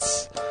 yeah,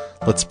 let's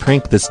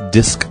prank this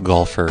disc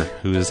golfer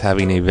who is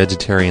having a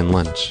vegetarian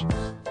lunch.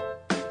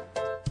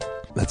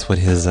 That's what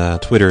his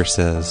Twitter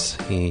says.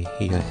 He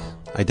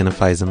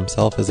identifies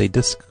himself as a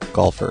disc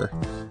golfer.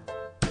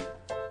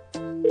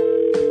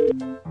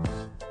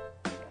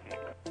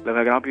 If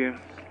I can help you.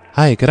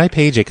 Hi, could I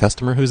page a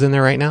customer who's in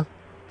there right now?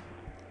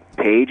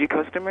 Page a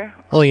customer?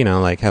 Well, you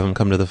know, like have him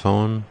come to the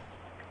phone.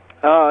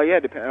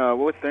 Yeah,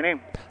 what's their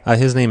name?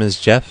 His name is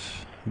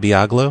Jeff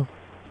Biaglo.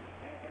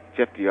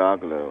 Jeff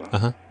Diaglo.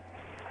 Uh-huh.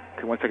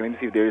 Okay, 1 second. Let me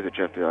see if there is a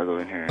Jeff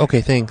Diaglo in here. Okay,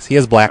 thanks. He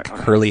has black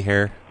curly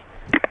hair.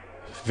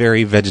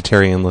 Very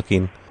vegetarian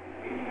looking.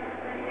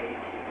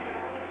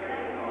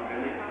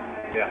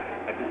 Yeah,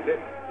 I just did.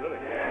 Really?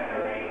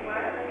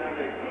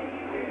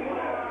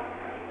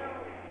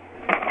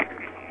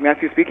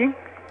 Matthew speaking?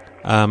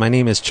 My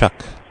name is Chuck.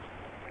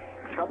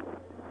 Chuck?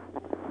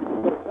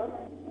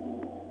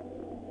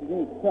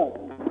 Chuck.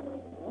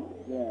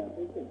 Yeah.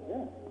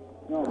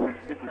 No,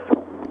 this is Chuck.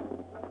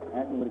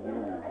 Ask him what again.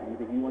 You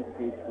think he wants a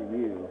page for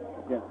you?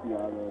 Jeff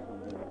Diallo or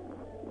something.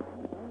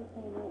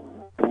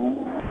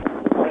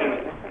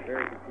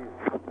 Very confused.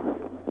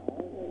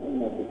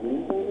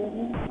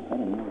 I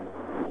don't know.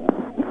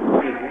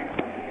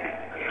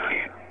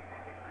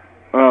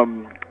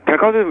 Can I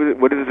call this?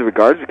 What is this in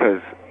regards?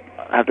 Because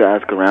I have to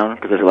ask around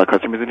because there's a lot of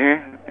customers in here.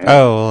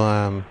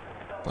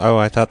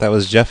 I thought that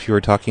was Jeff you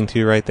were talking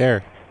to right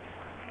there.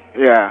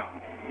 Yeah,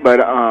 but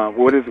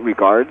what is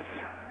regards?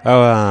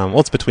 Well,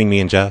 it's between me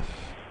and Jeff.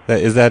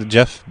 Is that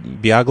Jeff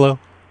Biaglo?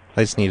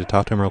 I just need to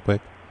talk to him real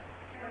quick.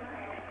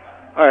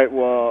 All right.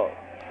 Well,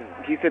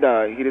 he said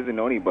he doesn't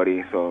know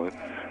anybody, so it's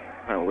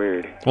kind of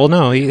weird. Well,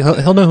 no,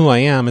 he'll know who I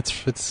am. He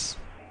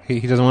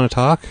doesn't want to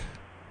talk.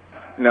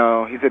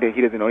 No, he said that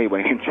he doesn't know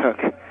anybody named Chuck.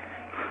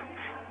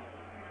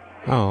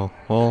 Oh,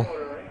 well.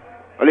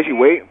 Unless you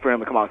wait for him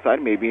to come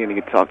outside, maybe, and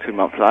you can talk to him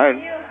outside.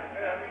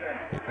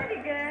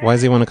 Why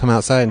does he want to come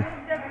outside?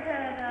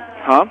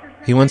 Huh?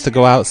 He wants to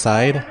go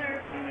outside?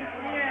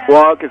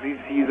 Well, because he's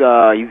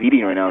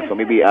eating right now, so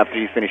maybe after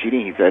he's finished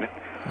eating, he said.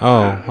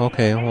 Oh,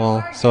 okay.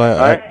 Well, so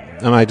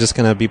am I just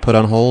going to be put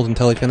on hold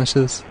until he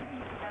finishes?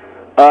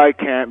 I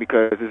can't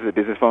because this is a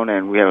business phone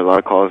and we have a lot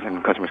of calls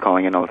and customers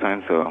calling in all the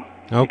time, so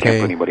I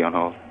can't put anybody on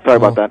hold. Sorry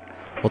about that.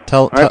 Well,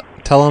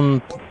 tell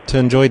him to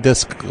enjoy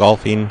disc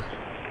golfing.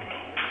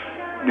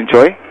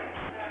 Enjoy?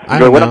 I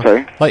don't know. I'm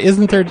sorry? Like,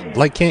 isn't there,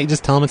 like, can't you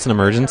just tell him it's an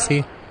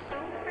emergency?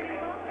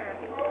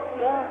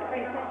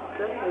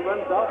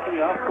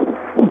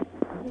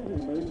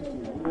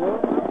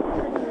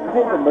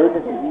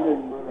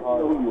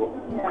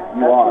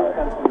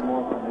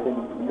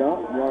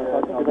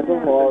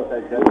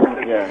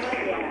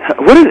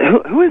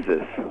 Who is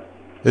this?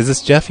 Is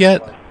this Jeff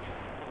yet?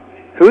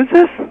 Who is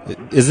this?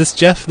 Is this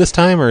Jeff this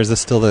time, or is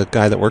this still the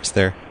guy that works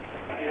there?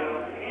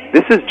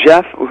 This is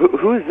Jeff.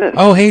 Who is this?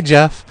 Oh, hey,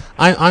 Jeff.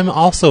 I'm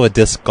also a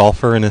disc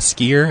golfer and a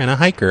skier and a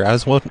hiker. I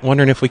was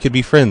wondering if we could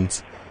be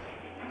friends.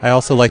 I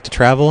also like to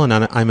travel, and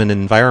I'm an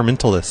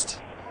environmentalist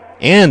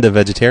and a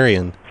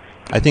vegetarian.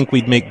 I think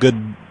we'd make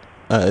good.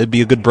 It'd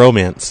be a good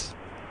bromance.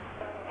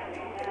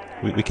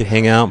 We could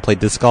hang out and play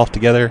disc golf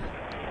together.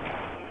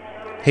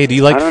 Hey, do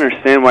you like... I don't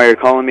understand why you're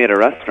calling me at a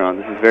restaurant.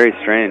 This is very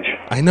strange.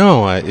 I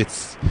know.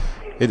 It's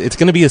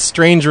going to be a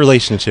strange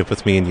relationship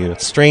with me and you. A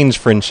strange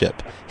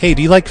friendship. Hey,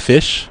 do you like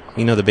Fish?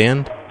 You know the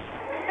band?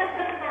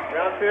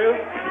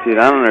 Dude,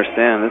 I don't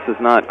understand. This is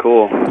not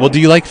cool. Well, do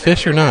you like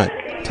Fish or not?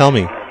 Tell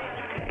me.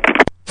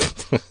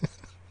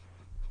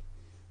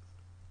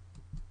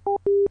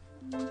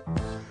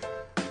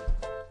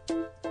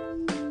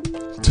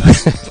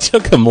 It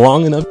took him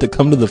long enough to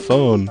come to the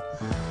phone.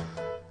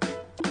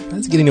 I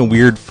was getting a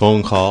weird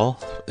phone call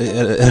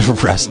at a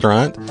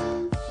restaurant.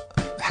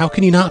 How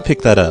can you not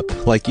pick that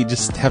up? Like, you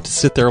just have to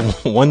sit there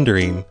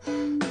wondering,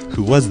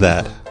 who was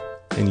that?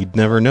 And you'd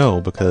never know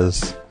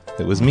because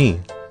it was me.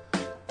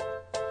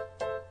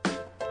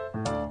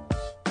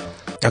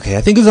 Okay,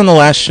 I think it was on the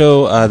last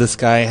show, this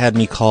guy had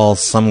me call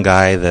some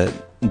guy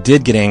that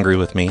did get angry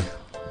with me.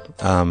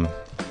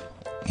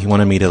 He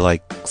wanted me to,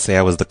 like, say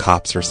I was the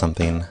cops or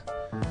something.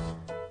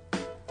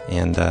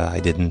 And I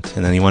didn't.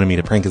 And then he wanted me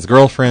to prank his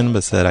girlfriend,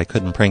 but said I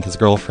couldn't prank his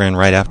girlfriend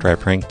right after I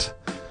pranked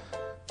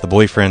the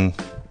boyfriend.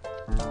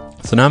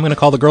 So now I'm going to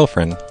call the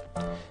girlfriend.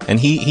 And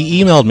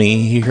he emailed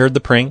me. He heard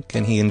the prank,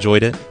 and he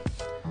enjoyed it.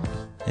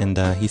 And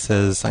he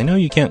says, I know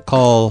you can't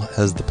call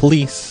as the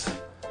police.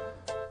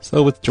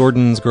 So with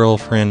Jordan's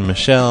girlfriend,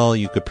 Michelle,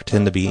 you could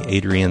pretend to be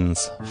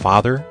Adrian's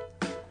father.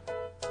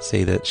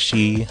 Say that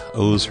she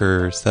owes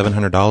her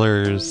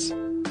 $700.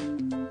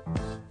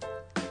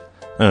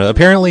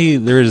 Apparently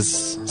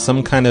there's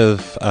some kind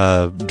of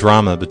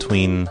drama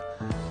between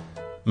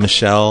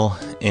Michelle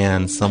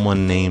and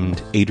someone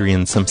named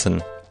Adrian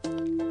Simpson.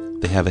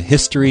 They have a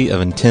history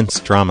of intense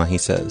drama, he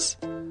says.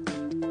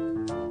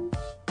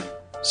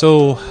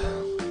 So,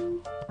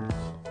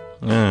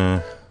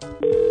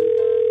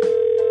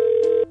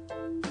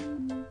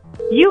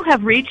 You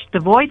have reached the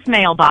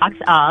voicemail box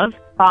of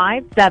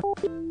 57.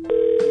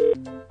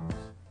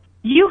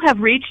 You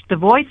have reached the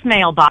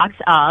voicemail box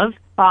of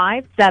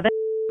 57.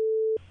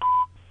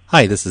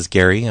 Hi, this is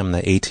Gary. I'm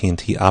the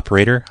AT&T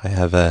operator. I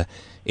have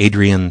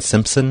Adrian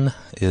Simpson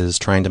is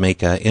trying to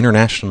make an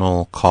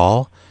international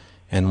call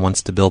and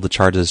wants to bill the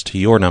charges to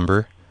your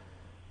number.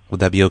 Would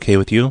that be okay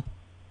with you?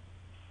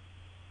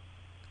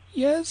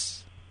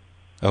 Yes.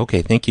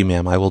 Okay, thank you,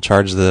 ma'am. I will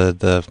charge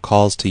the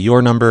calls to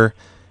your number,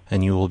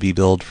 and you will be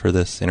billed for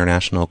this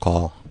international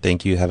call.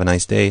 Thank you. Have a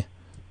nice day.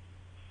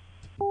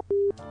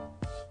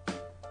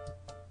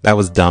 That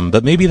was dumb,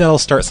 but maybe that'll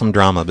start some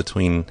drama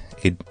between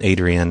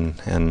Adrian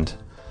and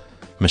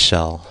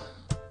Michelle.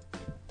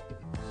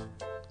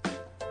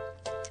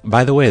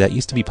 By the way, that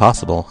used to be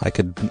possible. I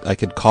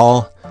could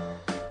call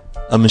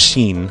a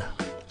machine.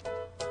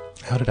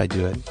 How did I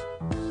do it?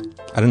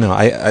 I don't know.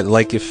 I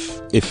like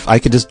if I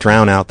could just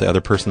drown out the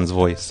other person's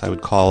voice, I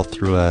would call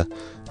through a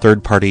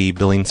third-party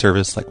billing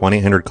service like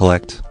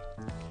 1-800-COLLECT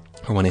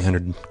or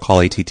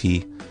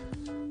 1-800-CALL-ATT.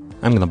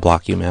 I'm gonna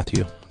block you,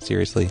 Matthew.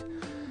 Seriously.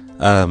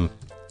 And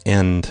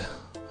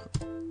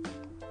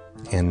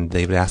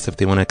they would ask if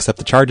they want to accept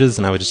the charges,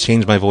 and I would just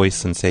change my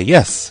voice and say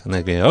yes. And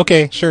they'd be,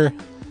 okay, sure,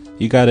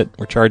 you got it.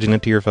 We're charging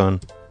it to your phone.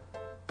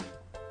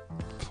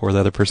 Before the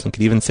other person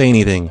could even say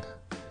anything.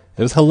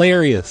 It was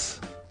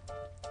hilarious.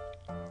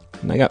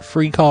 And I got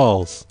free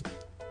calls.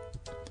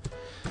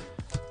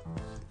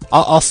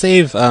 I'll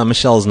save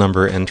Michelle's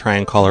number and try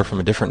and call her from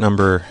a different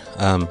number,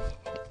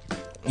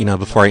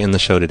 before I end the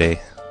show today.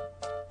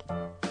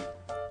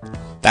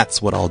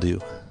 That's what I'll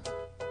do.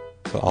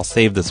 So I'll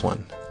save this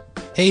one.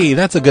 Hey,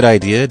 that's a good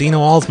idea. Dino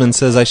Alsman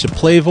says I should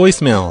play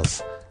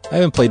voicemails. I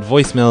haven't played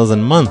voicemails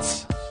in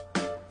months.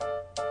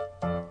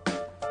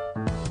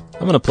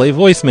 I'm gonna play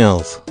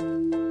voicemails.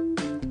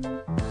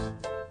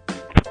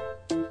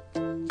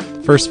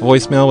 First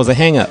voicemail was a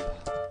hang-up.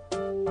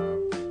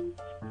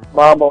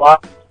 Mama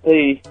likes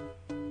tea.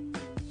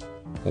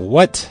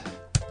 What?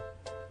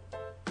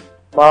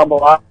 Mama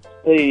likes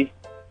tea.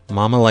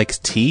 Mama likes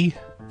tea?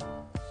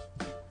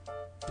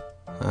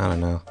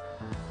 don't know.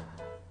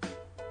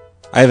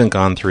 I haven't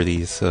gone through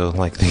these, so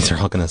like these are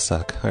all gonna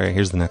suck. All right,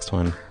 here's the next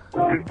one.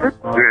 All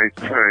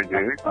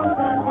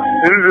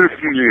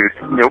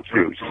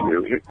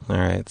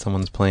right,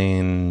 someone's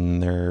playing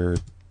their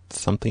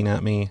something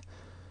at me.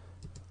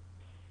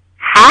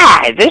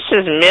 Hi, this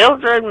is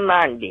Mildred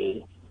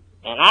Mundy,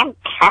 and I'm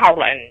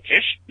calling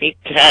just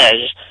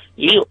because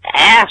you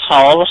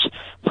assholes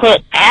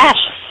put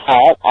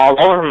asphalt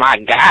all over my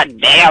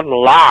goddamn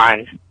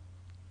lawn.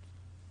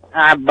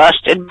 I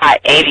busted my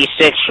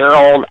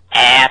 86-year-old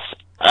ass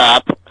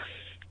up,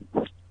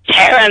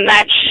 tearing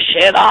that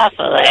shit off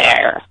of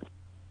there.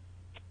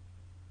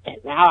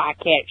 And now I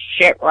can't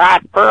shit right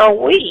for a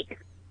week.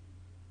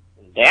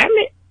 Damn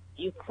it,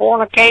 you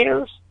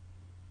fornicators.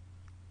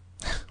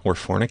 We're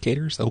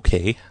fornicators?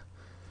 Okay.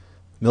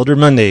 Mildred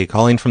Monday,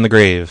 calling from the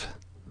grave.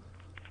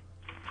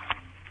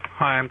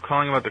 Hi, I'm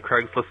calling about the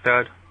Craigslist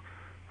ad.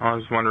 I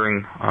was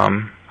wondering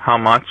how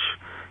much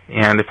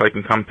and if I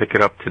can come pick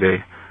it up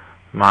today.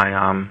 My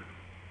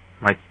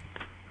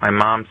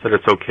mom said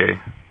it's okay,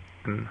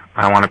 and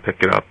I want to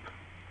pick it up,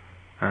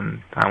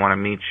 and I want to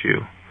meet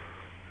you,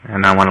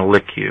 and I want to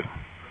lick you,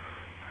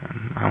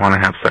 and I want to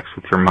have sex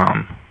with your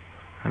mom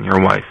and your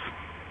wife,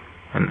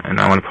 and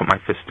I want to put my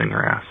fist in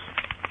your ass.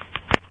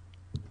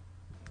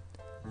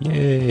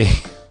 Yay.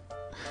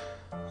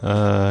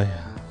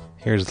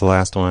 Here's the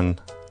last one.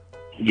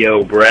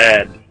 Yo,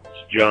 Brad,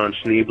 it's John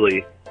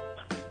Schneebly.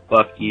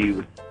 Fuck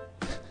you.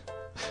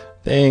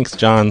 Thanks,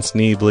 John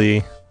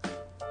Schneebly.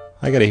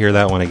 I gotta hear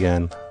that one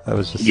again. That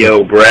was just...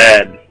 Yo,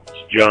 Brad,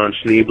 it's John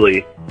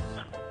Schneebly.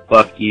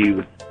 Fuck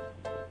you.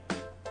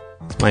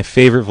 It's my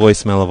favorite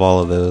voicemail of all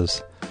of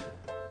those.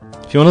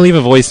 If you want to leave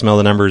a voicemail,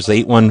 the number is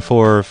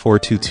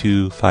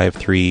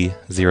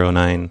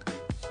 814-422-5309.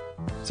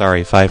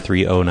 Sorry,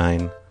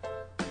 5309.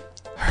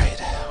 Alright,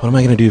 what am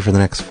I going to do for the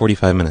next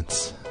 45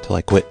 minutes till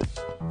I quit?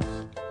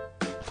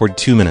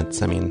 42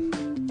 minutes, I mean.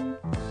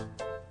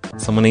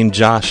 Someone named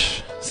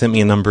Josh sent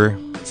me a number,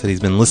 said he's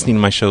been listening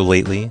to my show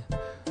lately.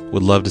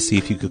 Would love to see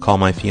if you could call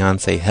my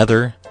fiancée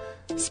Heather,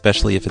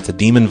 especially if it's a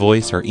demon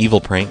voice or evil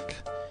prank.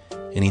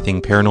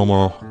 Anything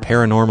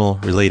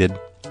paranormal related.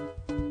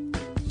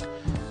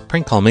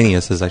 Prank Call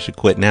Mania says I should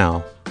quit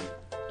now.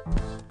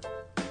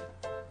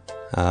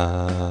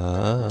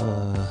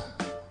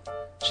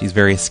 She's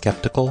very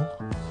skeptical.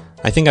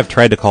 I think I've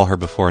tried to call her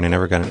before and I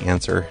never got an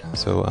answer.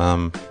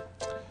 So,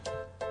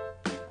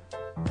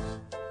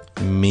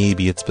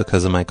 maybe it's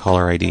because of my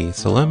caller ID.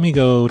 So let me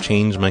go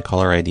change my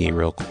caller ID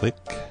real quick.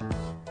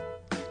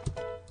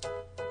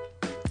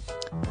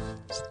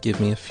 Just give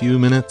me a few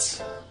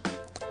minutes.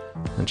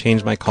 And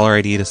change my caller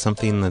ID to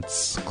something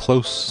that's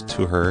close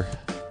to her.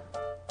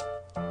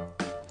 I'm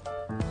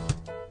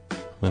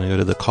going to go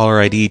to the caller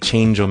ID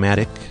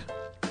Change-O-Matic.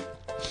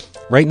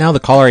 Right now, the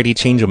caller ID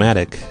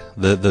Change-O-Matic,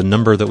 the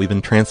number that we've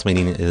been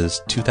translating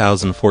is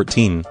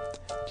 2014.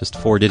 Just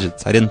 4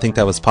 digits. I didn't think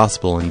that was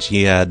possible, and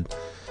she had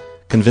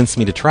convinced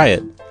me to try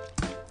it.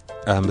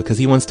 Because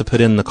he wants to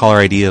put in the caller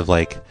ID of,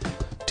 like,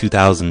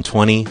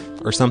 2020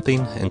 or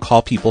something, and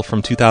call people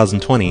from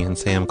 2020 and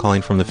say I'm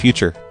calling from the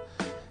future.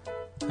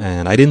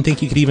 And I didn't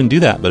think you could even do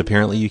that, but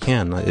apparently you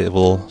can. It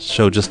will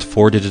show just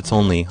 4 digits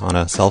only on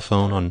a cell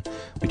phone.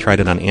 We tried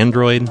it on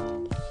Android,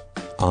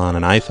 on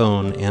an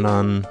iPhone, and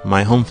on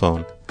my home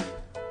phone.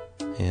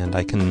 And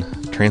I can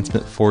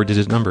transmit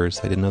 4-digit numbers.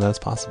 I didn't know that was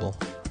possible.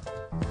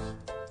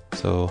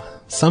 So,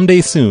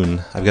 someday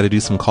soon, I've got to do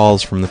some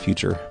calls from the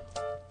future.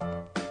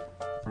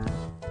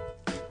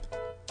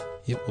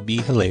 It will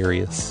be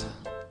hilarious.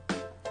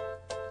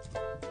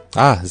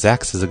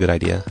 Zax is a good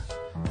idea.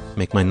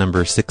 Make my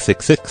number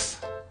 666.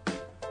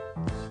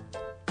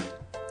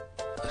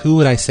 Who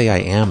would I say I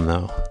am,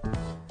 though?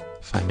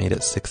 If I made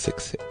it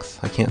 666.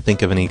 I can't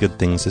think of any good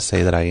things to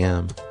say that I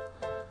am.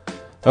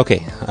 Okay,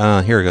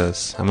 here it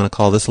goes. I'm going to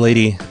call this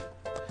lady.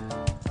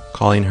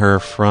 Calling her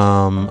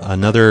from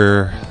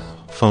another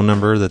phone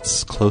number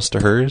that's close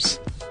to hers.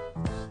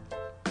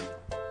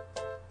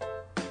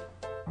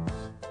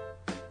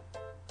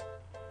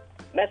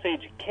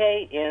 Message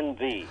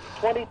KNV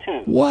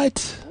 22.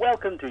 What?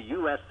 Welcome to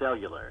U.S.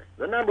 Cellular.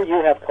 The number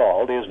you have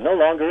called is no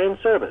longer in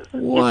service.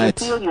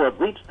 What? If you feel you have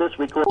reached this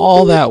record...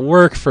 All that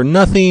work for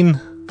nothing?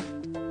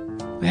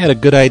 I had a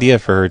good idea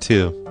for her,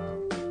 too.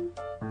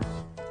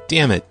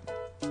 Damn it.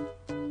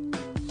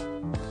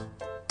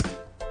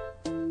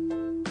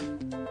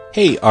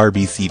 Hey,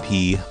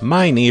 RBCP.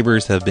 My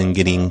neighbors have been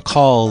getting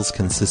calls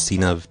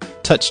consisting of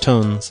touch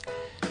tones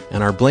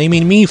and are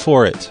blaming me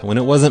for it when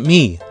it wasn't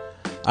me.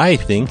 I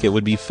think it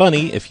would be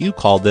funny if you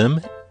called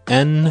them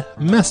and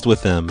messed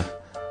with them.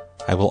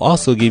 I will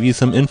also give you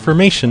some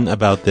information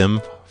about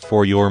them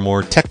for your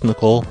more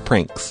technical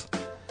pranks.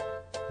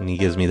 And he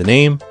gives me the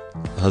name,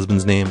 the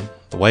husband's name,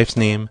 the wife's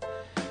name,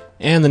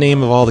 and the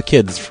name of all the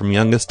kids from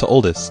youngest to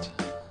oldest.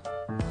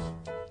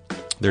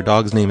 Their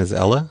dog's name is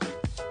Ella.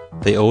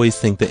 They always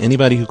think that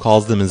anybody who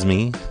calls them is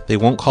me. They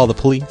won't call the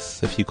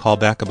police. If you call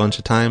back a bunch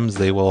of times,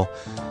 they will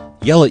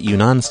yell at you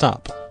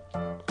nonstop.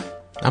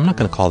 I'm not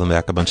going to call them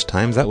back a bunch of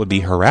times. That would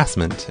be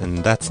harassment, and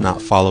that's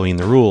not following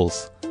the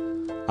rules.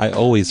 I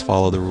always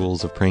follow the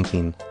rules of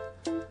pranking,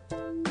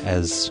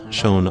 as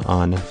shown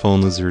on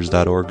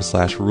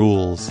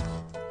phonelosers.org/rules.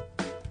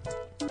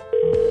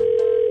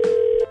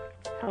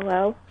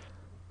 Hello?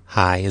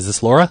 Hi, is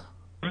this Laura?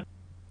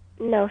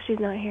 No, she's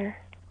not here.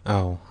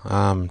 Oh,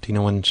 do you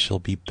know when she'll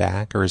be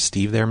back? Or is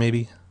Steve there,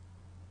 maybe?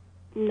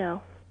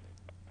 No.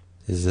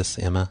 Is this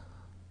Emma?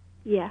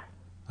 Yeah.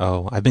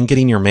 Oh, I've been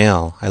getting your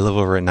mail. I live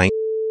over at 9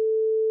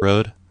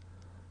 Road.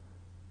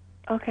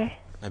 Okay.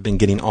 I've been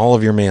getting all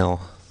of your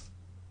mail.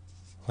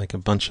 Like a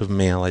bunch of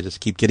mail. I just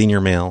keep getting your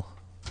mail.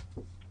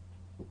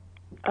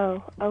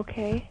 Oh,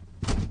 okay.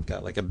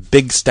 Got like a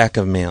big stack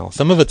of mail.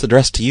 Some of it's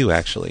addressed to you,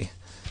 actually.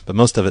 But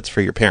most of it's for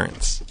your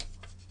parents.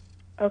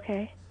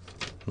 Okay.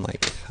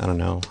 Like, I don't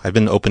know. I've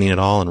been opening it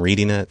all and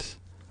reading it.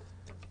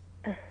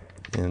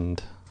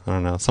 And, I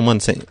don't know. Someone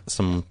sent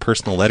some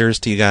personal letters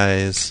to you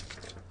guys.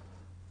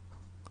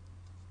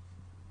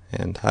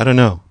 And, I don't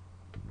know.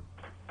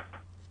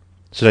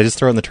 Should I just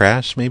throw it in the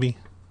trash, maybe?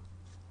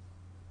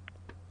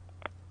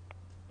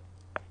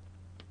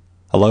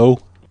 Hello?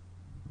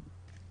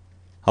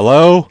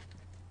 Hello?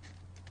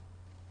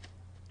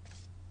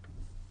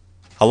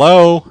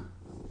 Hello?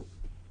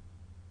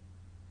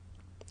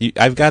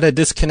 I've got a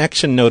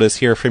disconnection notice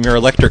here from your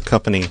electric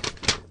company.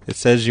 It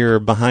says you're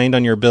behind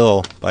on your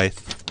bill by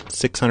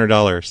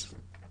 $600.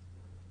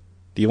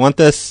 Do you want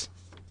this?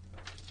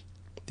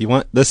 Do you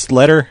want this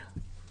letter?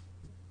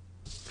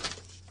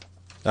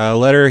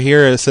 Letter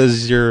here, it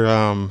says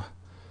you're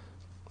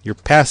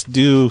past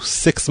due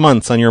 6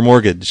 months on your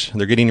mortgage.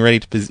 They're getting ready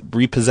to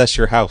repossess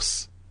your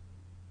house.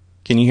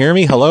 Can you hear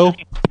me? Hello?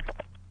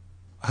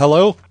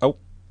 Hello? Oh.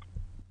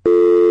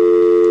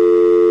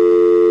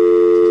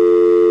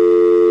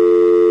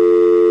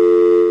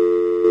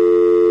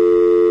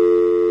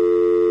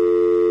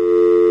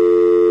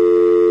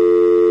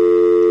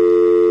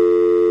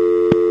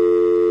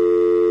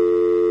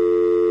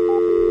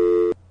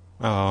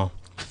 Oh,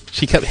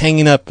 she kept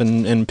hanging up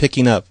and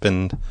picking up,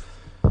 but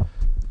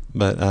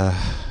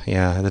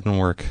yeah, it didn't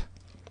work.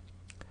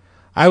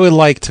 I would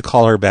like to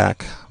call her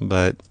back,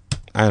 but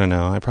I don't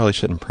know. I probably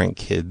shouldn't prank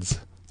kids.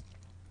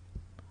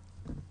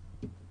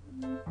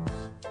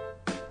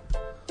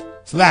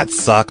 So that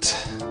sucked.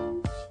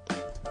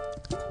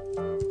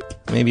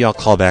 Maybe I'll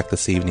call back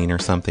this evening or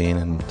something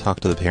and talk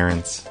to the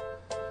parents.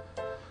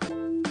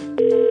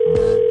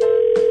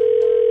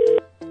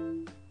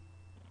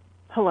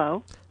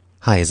 Hello?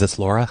 Hi, is this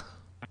Laura?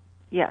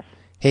 Yes.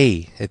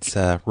 Hey, it's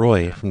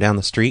Roy from down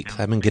the street.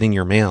 I've been getting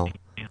your mail.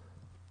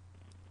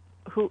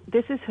 Who?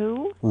 This is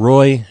who?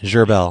 Roy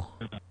Gerbel.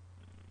 And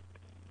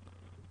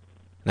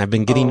I've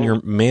been getting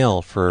your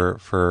mail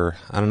for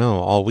I don't know,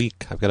 all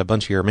week. I've got a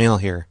bunch of your mail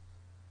here.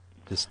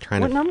 Just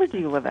trying What to. number do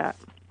you live at?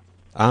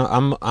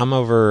 I'm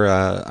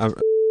over.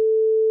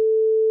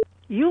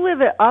 You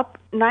live at up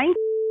 9th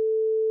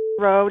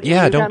Road.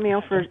 Yeah, and you don't- got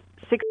mail for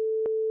 6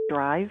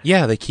 Drive.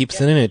 Yeah, they keep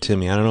sending it to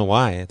me. I don't know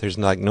why. There's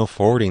like no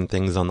forwarding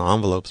things on the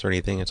envelopes or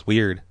anything. It's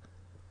weird.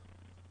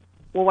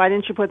 Well, why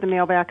didn't you put the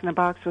mail back in the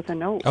box with a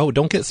note? Oh,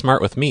 don't get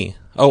smart with me.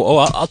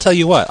 I'll tell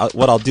you what.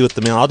 What I'll do with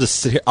the mail. I'll just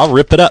sit here. I'll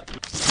rip it up.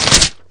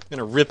 I'm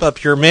gonna rip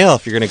up your mail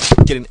if you're gonna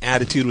get an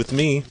attitude with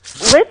me.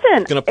 Listen,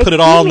 I'm gonna put it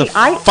all in the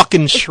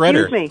fucking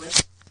shredder. Excuse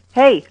me.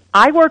 Hey,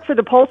 I work for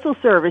the Postal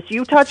Service.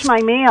 You touch my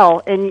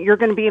mail, and you're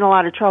going to be in a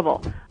lot of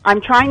trouble.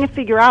 I'm trying to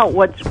figure out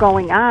what's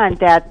going on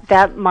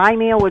that my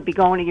mail would be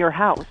going to your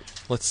house.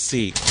 Let's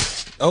see.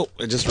 Oh,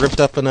 it just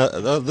ripped up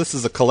this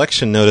is a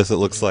collection notice, it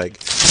looks like.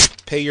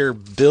 Pay your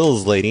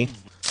bills, lady.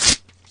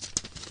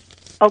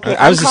 Okay,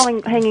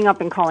 I'm hanging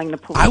up and calling the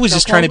police. I was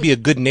just trying to be a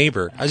good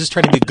neighbor.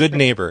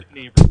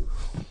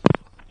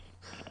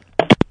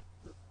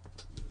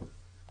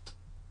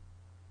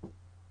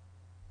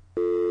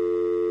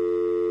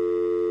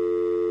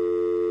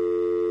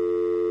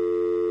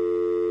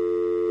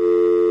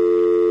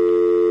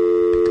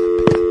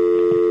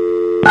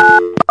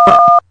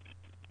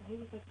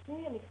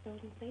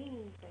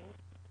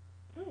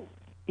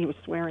 He was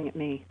swearing at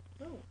me.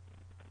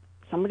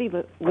 Somebody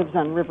lives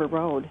on River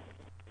Road.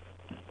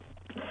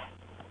 You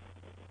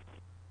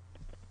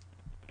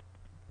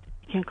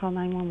can't call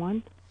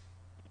 911?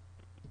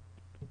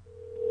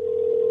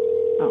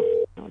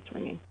 Oh, no, it's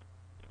ringing.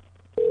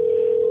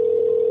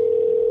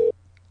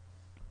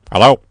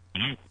 Hello?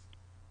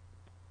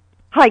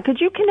 Hi, could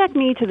you connect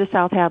me to the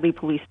South Hadley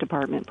Police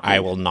Department, please?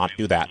 I will not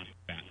do that.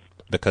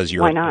 Because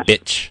you're Why a not?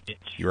 bitch.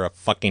 You're a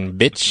fucking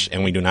bitch,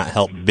 and we do not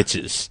help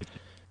bitches.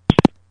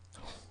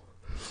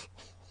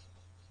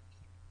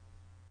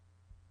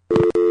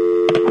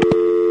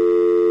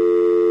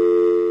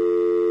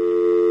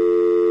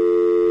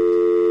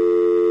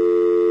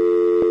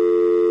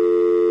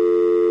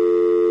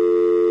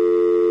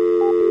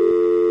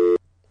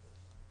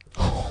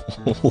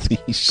 Holy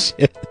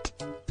shit.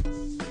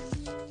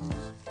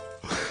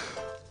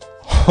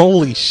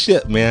 Holy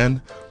shit,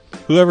 man.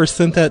 Whoever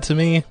sent that to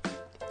me.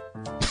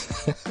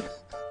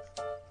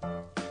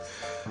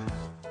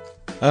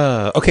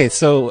 Okay,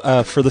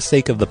 so for the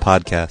sake of the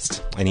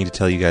podcast, I need to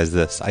tell you guys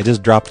this. I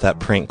just dropped that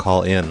prank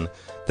call in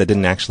that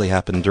didn't actually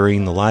happen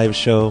during the live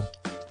show.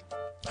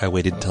 I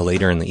waited until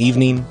later in the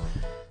evening,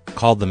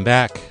 called them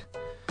back,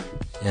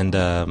 and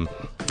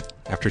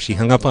after she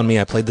hung up on me,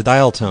 I played the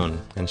dial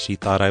tone, and she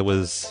thought I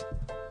was...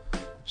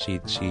 She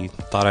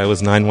thought I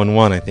was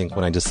 911, I think,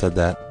 when I just said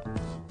that.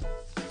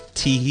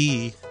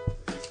 Tee-hee.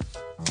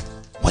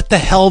 What the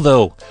hell,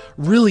 though?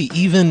 Really,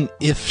 even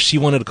if she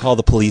wanted to call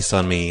the police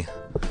on me,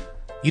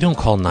 you don't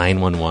call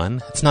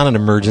 911. It's not an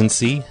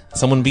emergency.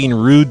 Someone being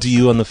rude to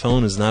you on the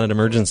phone is not an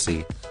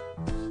emergency.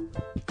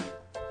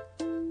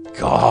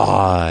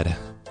 God.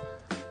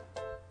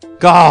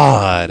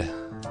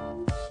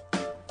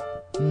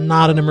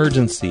 Not an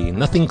emergency.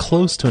 Nothing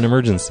close to an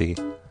emergency.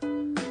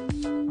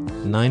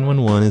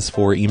 911 is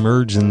for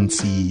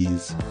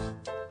emergencies.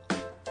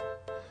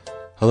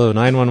 Hello,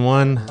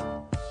 911.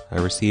 I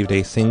received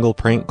a single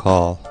prank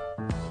call.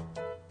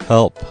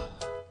 Help.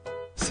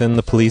 Send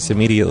the police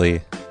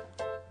immediately.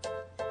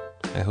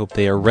 I hope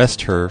they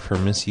arrest her for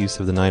misuse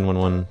of the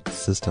 911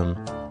 system.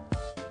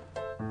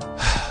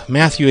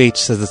 Matthew H.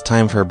 says it's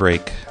time for a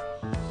break.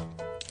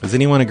 Does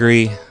anyone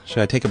agree?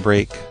 Should I take a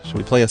break? Should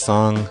we play a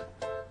song?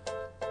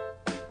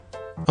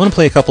 I want to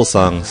play a couple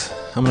songs.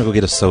 I'm going to go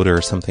get a soda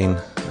or something.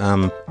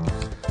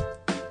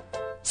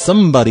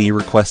 Somebody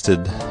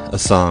requested a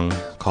song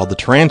called The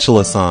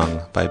Tarantula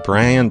Song by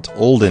Bryant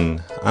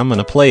Olden. I'm going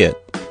to play it.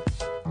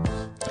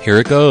 Here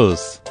it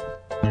goes.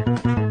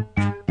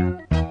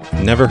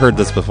 Never heard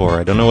this before.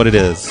 I don't know what it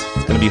is.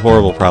 It's going to be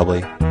horrible,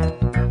 probably.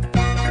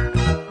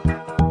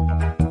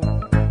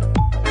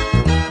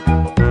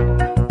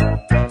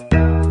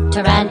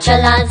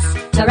 Tarantulas,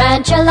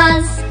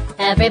 tarantulas,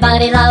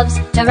 everybody loves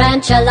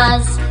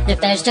tarantulas. If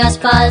there's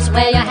just buzz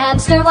where your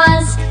hamster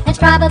was, it's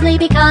probably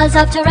because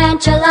of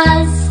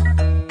tarantulas.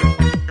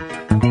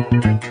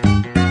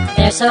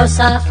 They're so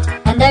soft,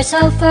 and they're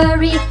so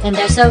furry, and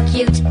they're so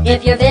cute.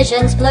 If your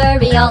vision's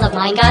blurry, all of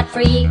mine got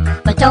free.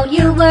 But don't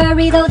you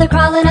worry, though they're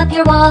crawling up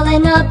your wall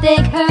in a big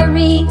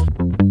hurry.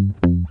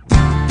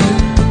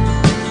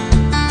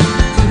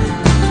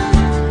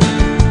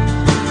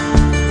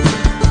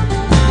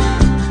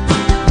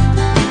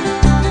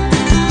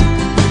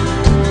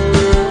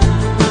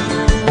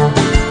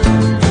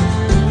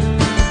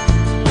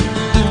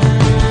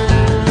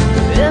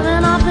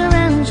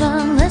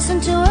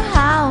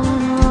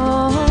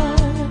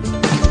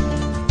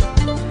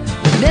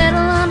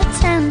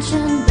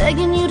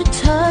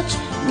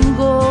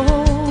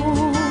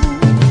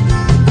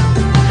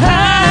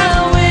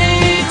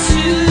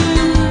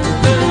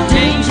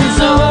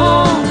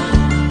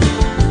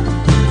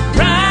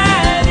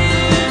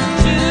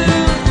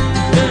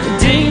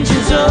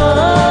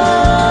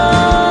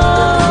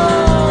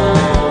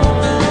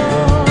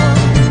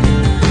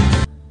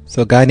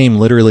 So a guy named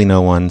Literally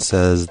No One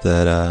says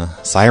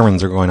that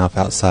sirens are going off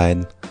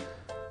outside,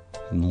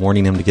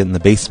 warning him to get in the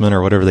basement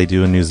or whatever they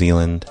do in New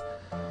Zealand.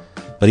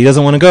 But he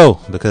doesn't want to go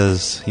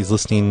because he's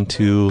listening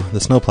to the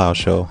Snowplow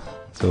show.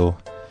 So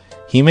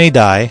he may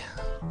die,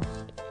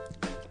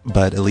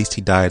 but at least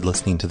he died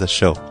listening to the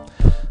show.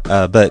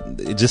 But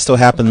it just so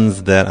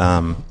happens that,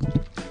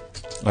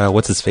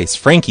 what's-his-face?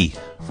 Frankie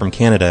from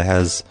Canada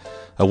has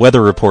a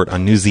weather report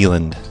on New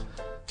Zealand.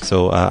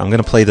 So I'm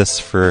going to play this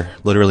for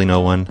Literally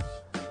No One.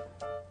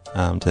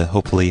 To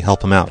hopefully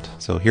help him out.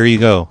 So here you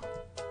go.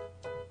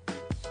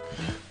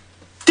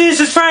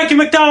 This is Frankie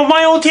McDonald,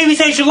 my own TV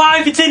station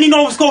live in Sydney,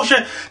 Nova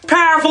Scotia.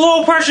 Powerful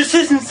low pressure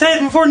system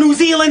setting for New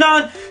Zealand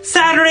on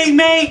Saturday,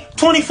 May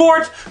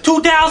 24th,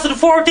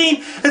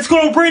 2014. It's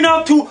going to bring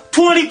up to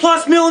 20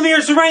 plus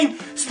millimeters of rain,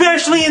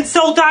 especially in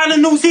South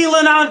Island, New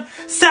Zealand on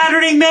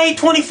Saturday, May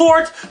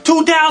 24th,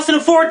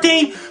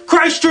 2014.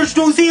 Christchurch,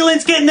 New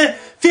Zealand's getting the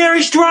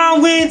very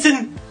strong winds,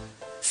 and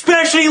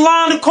especially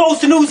along the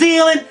coast of New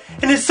Zealand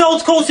and the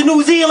south coast of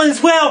New Zealand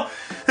as well.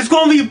 There's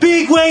going to be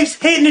big waves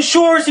hitting the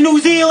shores of New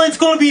Zealand. It's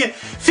going to be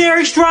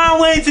very strong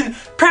winds and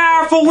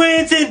powerful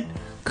winds and...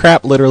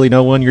 Crap, Literally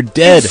No One, you're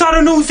dead. In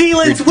southern New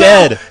Zealand you're as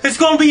well. Dead. It's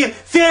going to be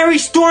very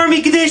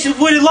stormy conditions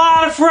with a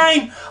lot of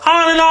rain,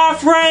 on and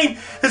off rain.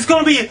 It's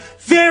going to be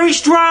very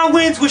strong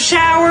winds with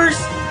showers,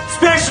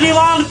 especially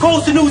along the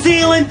coast of New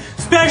Zealand,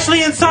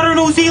 especially in southern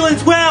New Zealand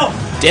as well.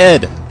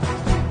 Dead.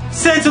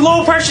 Since the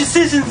low pressure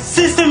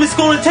system is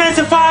going to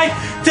intensify,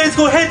 then it's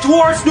going to head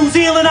towards New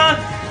Zealand on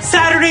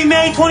Saturday,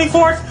 May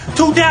 24th,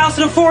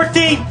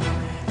 2014.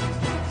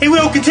 It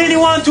will continue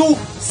on to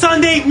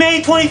Sunday,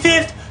 May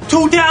 25th,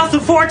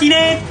 2014,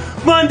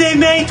 and Monday,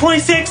 May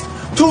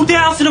 26th,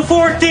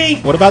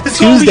 2014. What about it's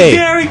Tuesday? Going to be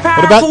very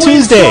What about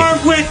Tuesday?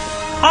 With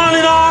on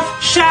and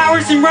off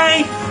showers and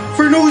rain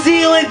for New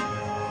Zealand.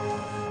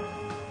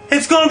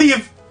 It's going to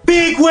be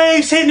big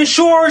waves hitting the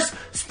shores,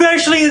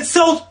 especially in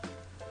south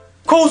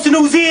coast of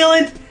New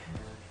Zealand,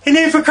 and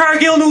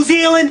Invercargill, New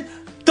Zealand,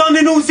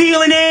 Dunedin, New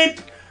Zealand,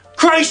 and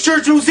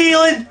Christchurch, New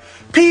Zealand.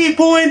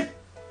 People in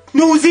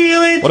New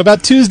Zealand. What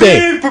about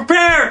Tuesday? Be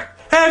prepared.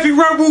 Have your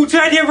rubber boots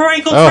ready, have your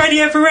ankles ready,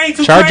 have your rain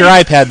suits Charge ready.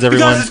 your iPads, everyone.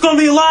 Because it's going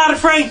to be a lot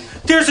of rain.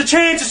 There's a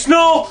chance of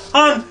snow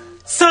on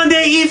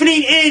Sunday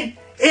evening in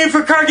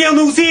Invercargill,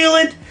 New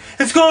Zealand.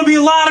 It's going to be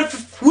a lot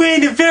of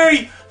wind and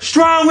very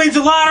strong winds,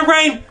 a lot of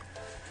rain.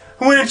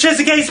 When just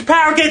in case the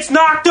power gets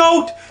knocked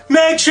out,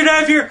 make sure to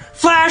have your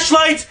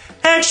flashlights,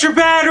 extra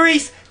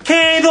batteries,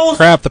 candles.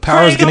 Crap, the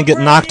power's gonna get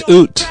knocked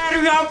out.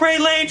 Battery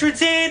operated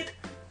lanterns in.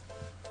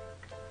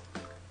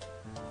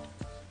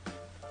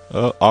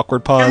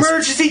 Awkward pause.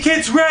 Emergency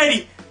kits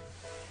ready.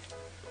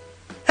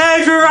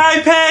 Have your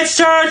iPads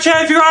charged,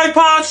 have your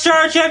iPods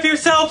charged, have your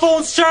cell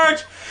phones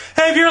charged,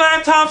 have your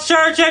laptops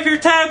charged, have your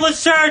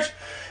tablets charged,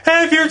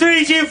 have your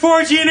 3G and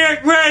 4G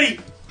internet ready.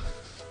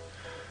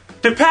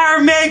 The power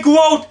may go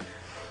out.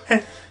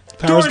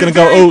 Power's gonna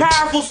go out.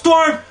 Powerful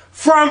storm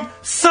from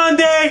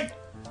Sunday.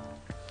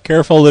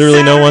 Careful,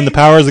 literally no one. The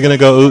power's gonna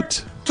go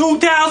out.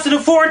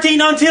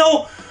 2014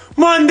 until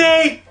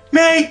Monday,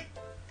 May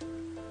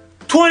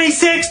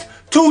 26th,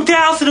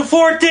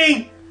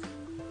 2014.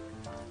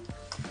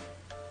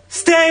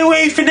 Stay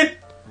away from the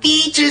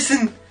beaches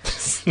and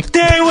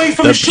stay away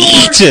from the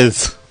shores.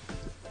 Beaches.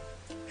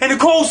 And the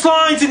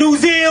coastlines in New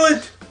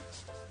Zealand.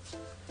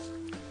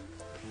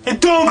 And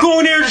don't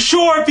go near the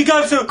shore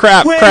because of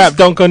Crap,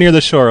 don't go near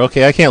the shore.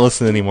 Okay, I can't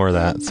listen to any more of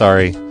that.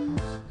 Sorry.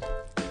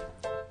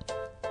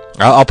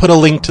 I'll put a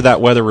link to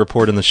that weather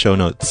report in the show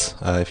notes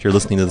if you're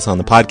listening to this on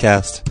the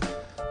podcast,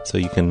 so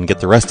you can get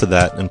the rest of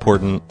that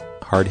important,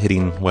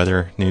 hard-hitting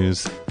weather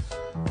news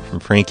from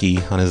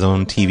Frankie on his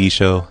own TV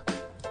show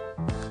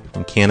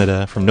from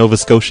Canada, from Nova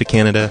Scotia,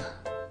 Canada.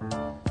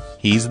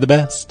 He's the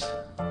best.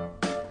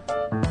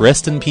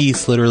 Rest in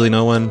peace, literally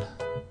no one.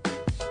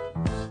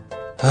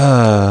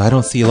 I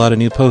don't see a lot of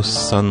new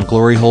posts on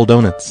Glory Hole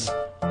Donuts.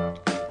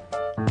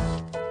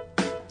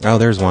 Oh,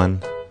 there's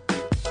one.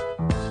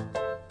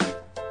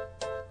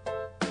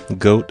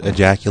 Goat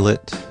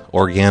ejaculate,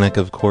 organic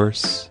of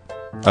course.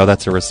 Oh,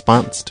 that's a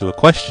response to a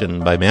question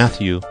by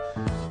Matthew,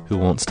 who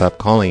won't stop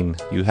calling.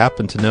 You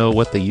happen to know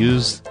what they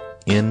use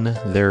in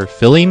their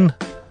filling?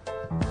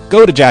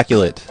 Goat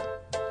ejaculate.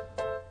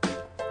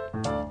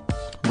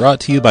 Brought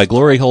to you by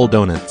Glory Hole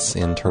Donuts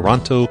in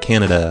Toronto,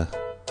 Canada.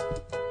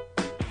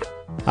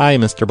 Hi,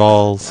 Mr.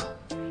 Balls.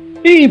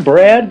 Hey,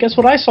 Brad, guess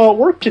what I saw at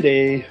work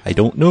today? I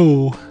don't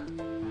know.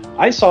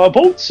 I saw a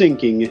boat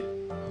sinking.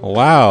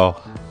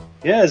 Wow.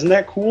 Yeah, isn't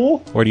that cool?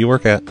 Where do you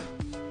work at?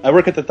 I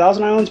work at the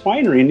Thousand Islands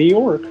Winery in New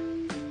York.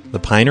 The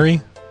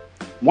Pinery?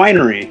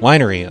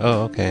 Winery.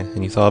 Oh, okay.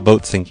 And you saw a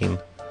boat sinking.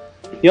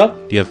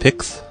 Yep. Do you have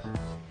pics?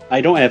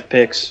 I don't have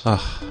pics. Ugh.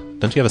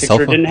 Don't you have a cell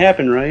phone? Picture didn't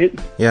happen, right?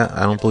 Yeah,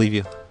 I don't believe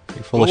you.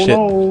 You're full of shit.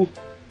 No.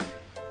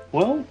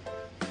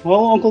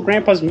 Well, Uncle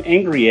Grandpa's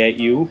angry at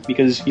you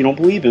because you don't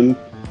believe him.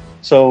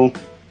 So.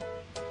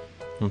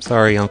 I'm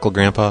sorry, Uncle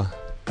Grandpa.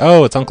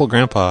 Oh, it's Uncle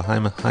Grandpa.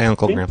 Hi,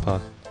 Uncle Grandpa.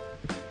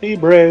 Hey,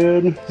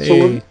 Brad.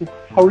 Hey. So,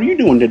 how are you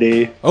doing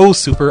today? Oh,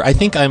 super. I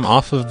think I'm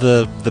off of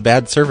the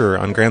bad server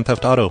on Grand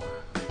Theft Auto.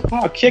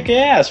 Oh, kick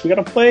ass. We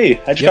gotta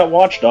play. I just got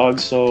Watch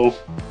Dogs, so.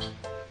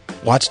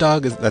 Watch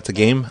Dog? That's a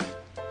game?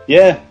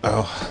 Yeah.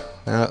 Oh.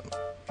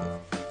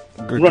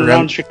 Run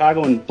around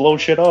Chicago and blow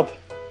shit up.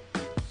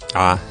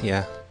 Ah,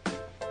 yeah.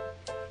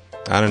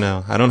 I don't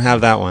know. I don't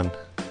have that one.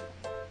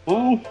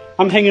 Well,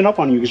 I'm hanging up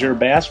on you because you're a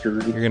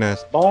bastard. You're gonna...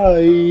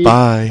 Bye.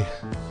 Bye.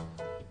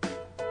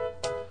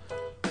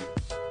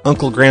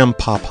 Uncle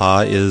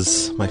Grandpapa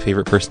is my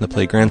favorite person to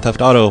play Grand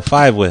Theft Auto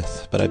 5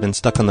 with, but I've been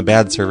stuck on the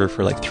bad server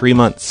for like 3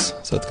 months,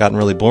 so it's gotten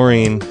really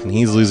boring, and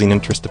he's losing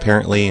interest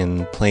apparently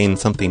in playing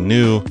something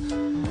new.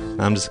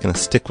 And I'm just gonna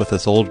stick with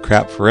this old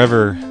crap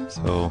forever,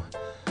 so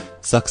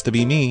sucks to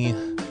be me.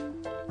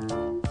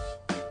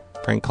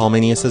 Prank Call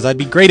Mania says I'd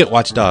be great at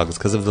Watch Dogs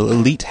because of the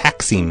elite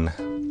hack scene.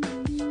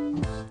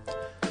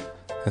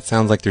 That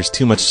sounds like there's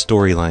too much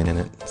storyline in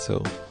it,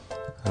 so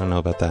I don't know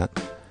about that.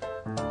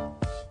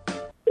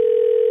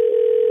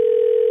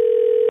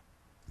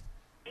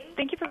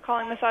 Thank you for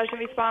calling Massage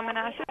and Spa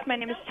Manassas. My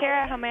name is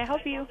Tara. How may I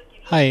help you?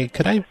 Hi,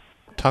 could I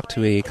talk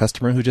to a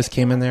customer who just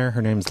came in there?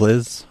 Her name's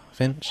Liz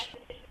Finch.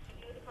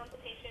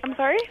 I'm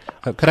sorry?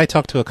 Could I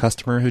talk to a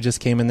customer who just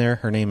came in there?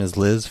 Her name is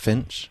Liz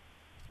Finch.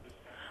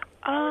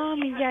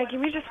 Yeah,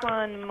 give me just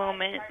one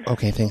moment.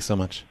 Okay, thanks so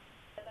much.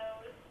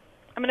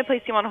 I'm going to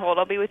place you on hold.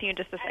 I'll be with you in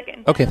just a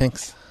second. Okay,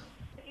 thanks.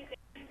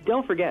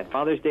 Don't forget,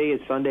 Father's Day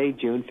is Sunday,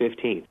 June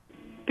 15th.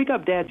 Pick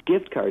up Dad's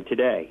gift card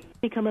today.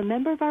 Become a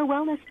member of our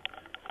wellness.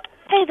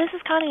 Hey, this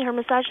is Connie, her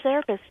massage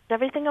therapist. Is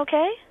everything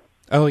okay?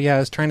 Oh, yeah, I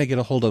was trying to get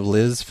a hold of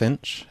Liz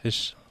Finch.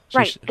 This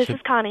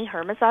is Connie,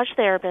 her massage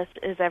therapist.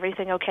 Is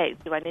everything okay?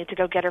 Do I need to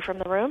go get her from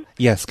the room?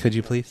 Yes, could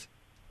you please?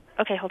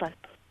 Okay, hold on.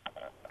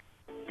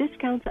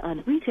 Discounts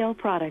on retail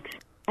products,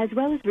 as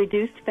well as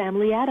reduced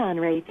family add-on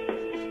rates.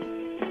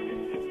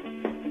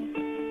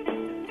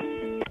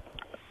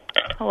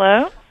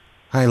 Hello?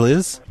 Hi,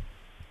 Liz.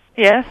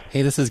 Yes?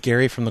 Hey, this is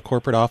Gary from the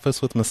corporate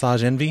office with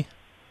Massage Envy.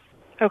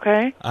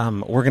 Okay.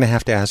 We're going to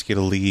have to ask you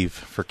to leave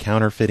for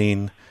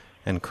counterfeiting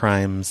and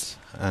crimes,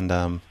 and,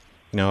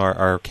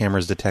 our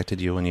cameras detected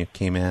you when you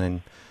came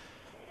in,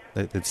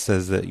 and it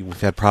says that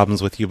we've had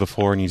problems with you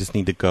before and you just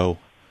need to go.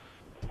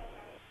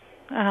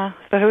 So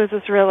who is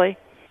this really?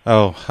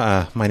 Oh,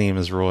 my name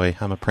is Roy.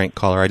 I'm a prank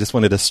caller. I just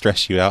wanted to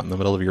stress you out in the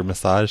middle of your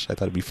massage. I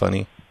thought it'd be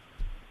funny.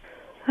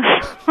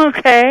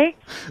 Okay.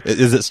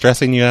 Is it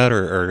stressing you out,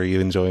 or are you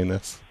enjoying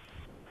this?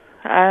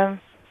 I'm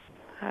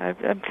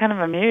kind of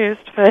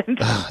amused, but...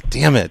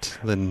 Damn it.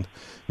 Then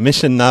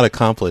mission not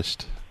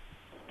accomplished.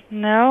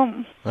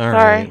 No. All Sorry.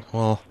 right.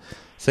 Well,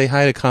 say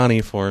hi to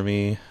Connie for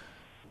me.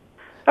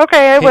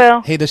 Okay, I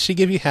will. Hey, does she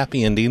give you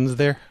happy endings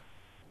there?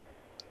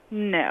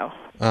 No.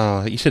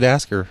 Oh, you should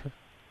ask her.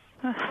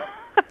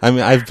 I mean,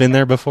 I've been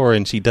there before,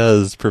 and she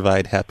does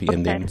provide happy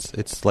endings.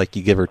 It's like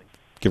you give her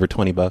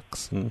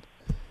 $20 and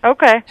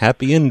Okay.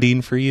 happy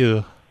ending for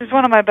you. She's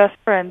one of my best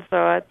friends, so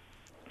I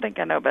think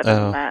I know better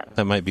than that.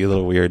 That might be a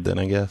little weird then,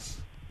 I guess.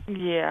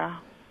 Yeah.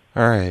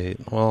 All right.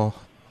 Well,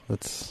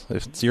 if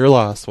it's your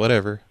loss,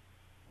 whatever.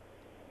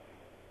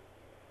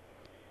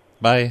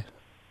 Bye.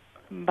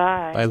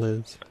 Bye. Bye,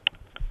 Liz.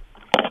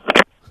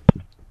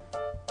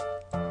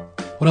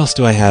 What else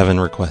do I have in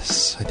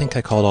requests? I think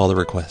I called all the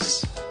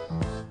requests.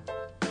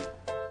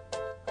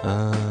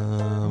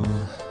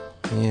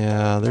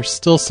 Yeah, there's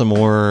still some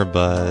more,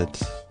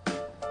 but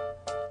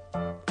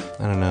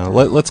I don't know.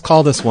 Let's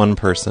call this one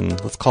person.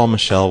 Let's call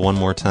Michelle one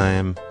more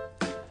time.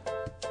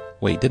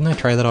 Wait, didn't I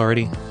try that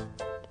already?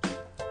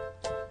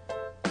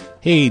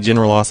 Hey,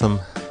 General Awesome.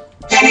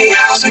 Hey,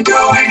 how's it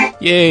going?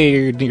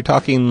 Yay, you're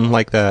talking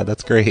like that.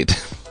 That's great.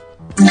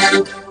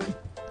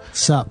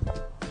 Sup?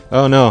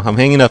 Oh no, I'm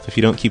hanging up if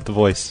you don't keep the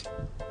voice.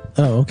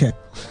 Oh, okay.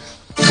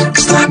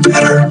 Is that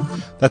better?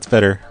 That's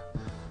better.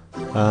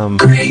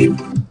 Great.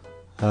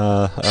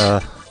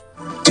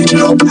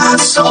 Digital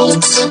bath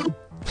salts.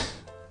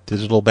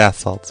 Digital bath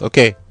salts.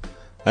 Okay,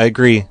 I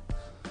agree.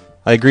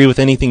 I agree with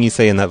anything you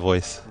say in that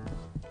voice.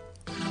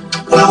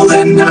 Well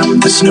then,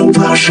 this new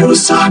plow show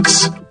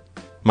sucks.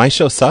 My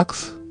show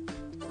sucks?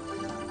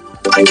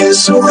 I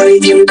guess so,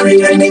 right? You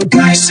agree, any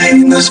guy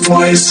saying this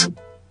voice.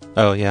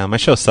 Oh yeah, my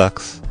show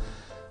sucks.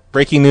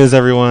 Breaking news,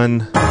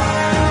 everyone.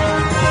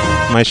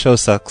 My show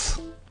sucks.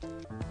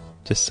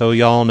 Just so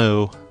y'all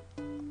know.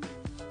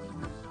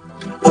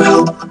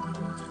 Well,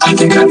 I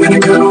think I'm gonna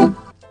go.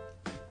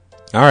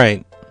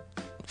 Alright.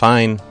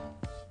 Fine.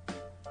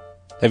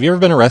 Have you ever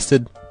been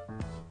arrested?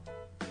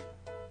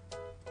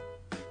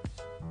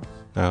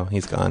 Oh,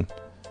 he's gone.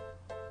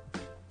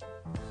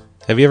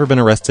 Have you ever been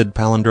arrested,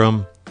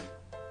 Palindrome?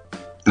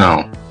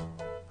 No.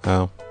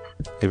 Oh.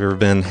 Have you ever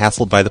been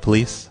hassled by the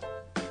police?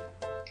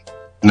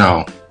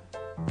 No.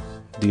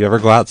 Do you ever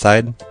go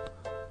outside?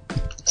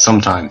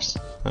 Sometimes.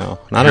 Oh,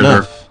 not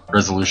enough. Their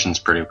resolution's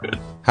pretty good.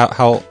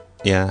 How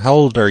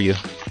old are you?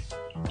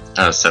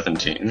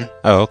 17.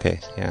 Oh, okay.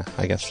 Yeah,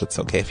 I guess that's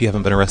okay if you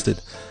haven't been arrested.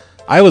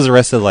 I was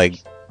arrested like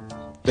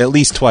at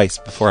least twice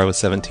before I was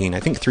 17. I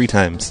think 3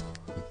 times.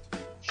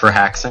 For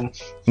hacking?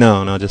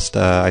 No, just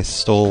I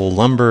stole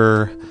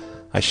lumber,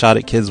 I shot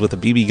at kids with a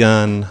BB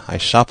gun, I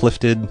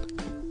shoplifted.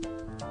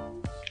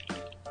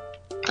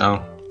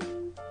 Oh.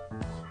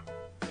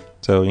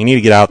 So you need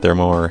to get out there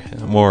more,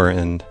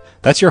 and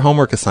that's your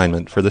homework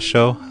assignment for the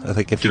show. I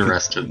think if get you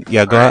arrested.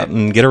 Yeah, go out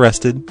and get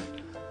arrested,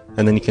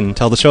 and then you can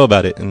tell the show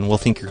about it, and we'll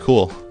think you're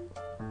cool.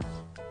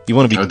 You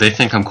want to be? Oh, they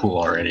think I'm cool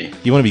already.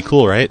 You want to be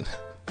cool, right?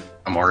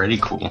 I'm already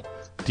cool.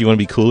 Do you want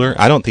to be cooler?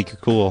 I don't think you're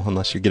cool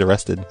unless you get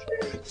arrested.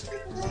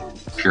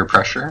 Peer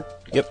pressure?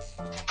 Yep.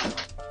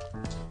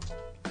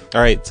 All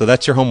right, so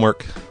that's your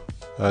homework.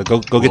 Go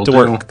get to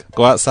work.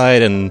 Go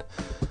outside and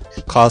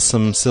cause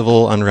some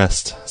civil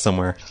unrest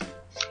somewhere.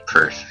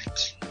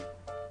 Perfect.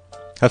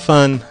 Have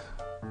fun.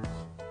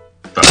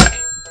 Bye.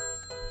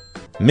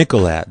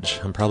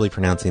 Mikolaj. I'm probably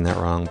pronouncing that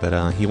wrong,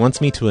 but he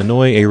wants me to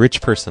annoy a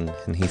rich person,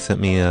 and he sent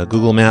me a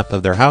Google map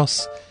of their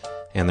house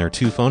and their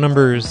 2 phone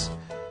numbers,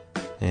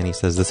 and he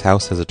says this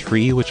house has a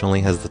tree which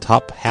only has the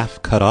top half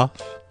cut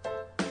off.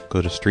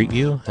 Go to Street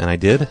View, and I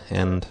did,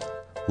 and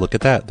look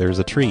at that. There's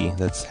a tree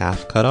that's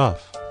half cut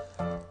off.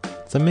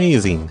 It's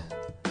amazing.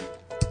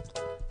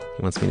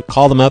 He wants me to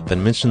call them up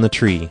and mention the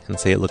tree and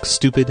say it looks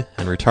stupid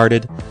and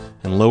retarded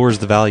and lowers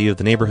the value of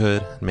the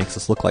neighborhood and makes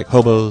us look like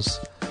hobos.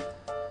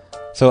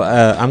 So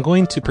I'm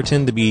going to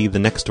pretend to be the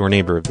next door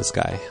neighbor of this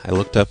guy. I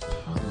looked up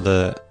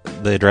the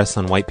address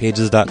on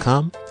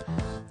whitepages.com.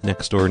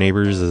 Next door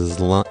neighbor's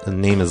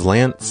name is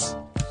Lance.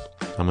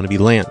 I'm going to be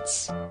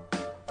Lance.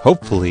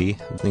 Hopefully,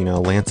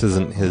 Lance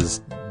isn't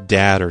his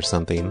dad or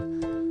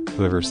something,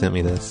 whoever sent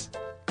me this.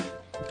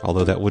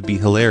 Although that would be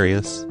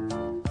hilarious.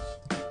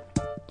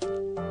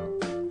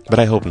 But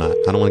I hope not.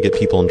 I don't want to get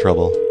people in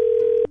trouble.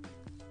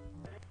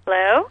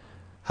 Hello?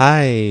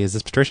 Hi, is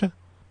this Patricia?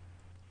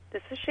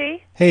 This is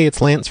she. Hey, it's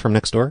Lance from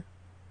next door.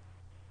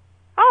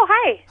 Oh,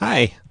 hi.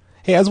 Hi.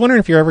 Hey, I was wondering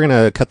if you're ever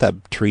going to cut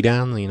that tree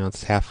down.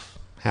 It's half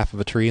of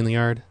a tree in the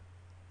yard.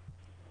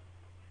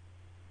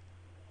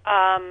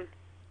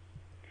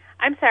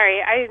 I'm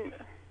sorry.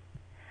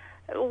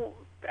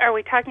 Are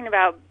we talking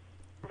about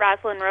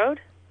Roslyn Road?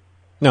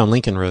 No,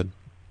 Lincoln Road.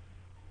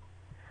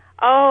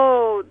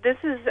 Oh, this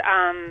is,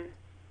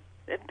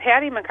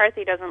 Patty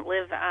McCarthy doesn't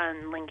live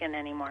on Lincoln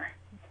anymore.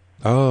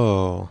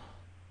 Oh.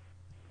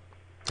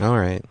 All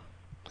right.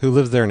 Who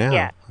lives there now?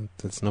 Yeah.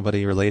 It's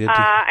nobody related to?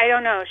 I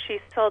don't know. She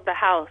sold the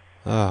house.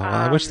 Oh, well,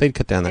 I wish they'd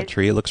cut down that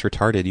tree. It looks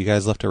retarded. You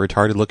guys left a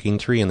retarded-looking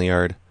tree in the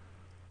yard.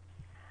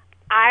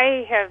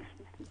 I have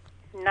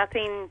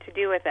nothing to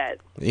do with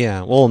it.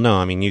 Yeah, well, no,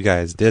 I mean, you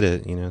guys did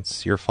it. You know,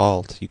 it's your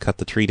fault. You cut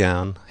the tree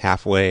down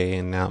halfway,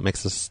 and now it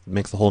makes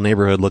the whole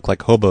neighborhood look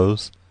like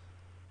hobos.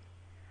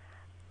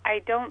 I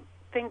don't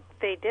think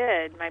they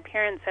did. My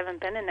parents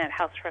haven't been in that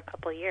house for a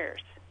couple of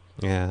years.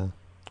 Yeah.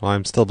 Well,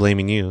 I'm still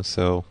blaming you,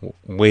 so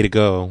way to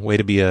go. Way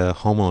to be a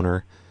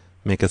homeowner.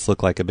 Make us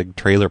look like a big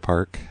trailer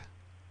park.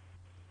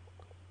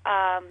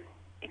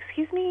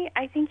 Excuse me?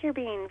 I think you're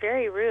being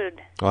very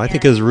rude. Well, I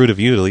think it was rude of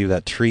you to leave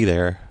that tree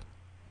there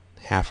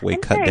halfway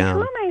cut sorry,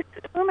 down.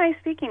 Who am I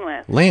speaking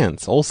with?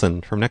 Lance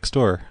Olson from next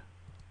door.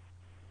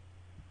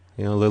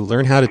 You know,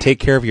 learn how to take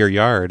care of your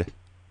yard.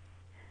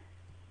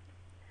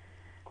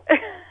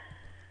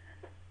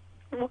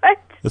 What?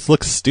 This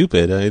looks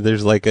stupid.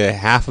 There's like a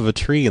half of a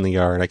tree in the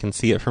yard. I can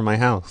see it from my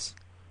house.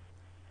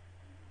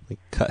 Like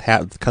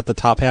cut the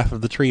top half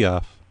of the tree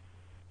off.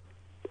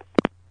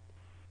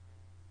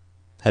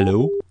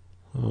 Hello?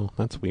 Oh,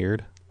 that's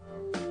weird.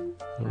 I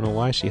don't know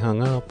why she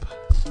hung up.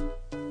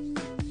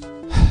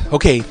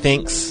 Okay,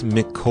 thanks,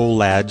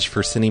 Mikolaj,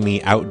 for sending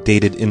me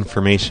outdated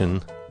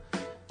information.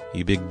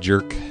 You big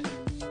jerk.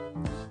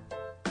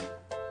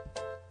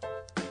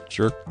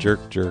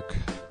 Jerk.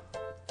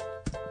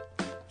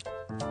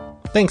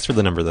 Thanks for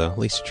the number, though. At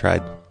least you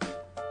tried.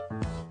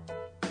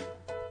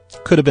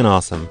 Could have been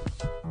awesome.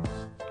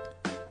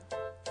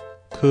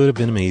 Could have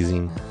been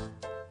amazing.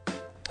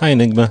 Hi,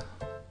 Enigma.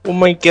 Oh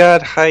my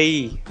god,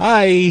 hi.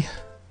 Hi.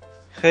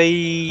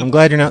 Hey. I'm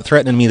glad you're not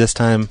threatening me this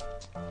time.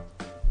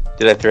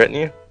 Did I threaten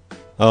you?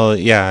 Oh,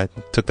 yeah,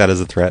 I took that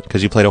as a threat,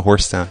 because you played a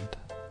horse sound.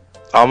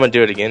 Oh, I'm gonna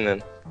do it again,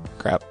 then.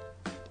 Crap.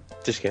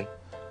 Just kidding.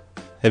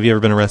 Have you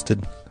ever been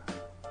arrested?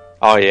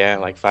 Oh, yeah,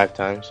 like 5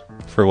 times.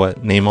 For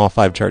what? Name all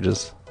 5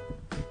 charges.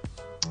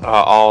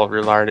 All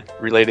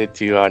related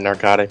to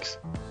narcotics.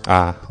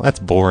 Ah, that's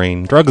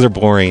boring. Drugs are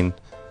boring.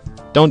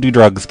 Don't do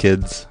drugs,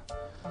 kids.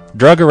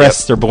 Drug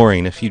arrests are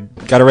boring. If you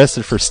got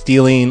arrested for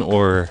stealing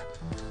or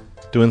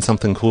doing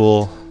something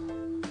cool...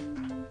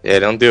 Yeah,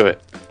 don't do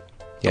it.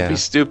 Yeah. Don't be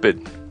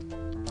stupid.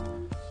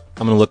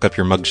 I'm going to look up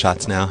your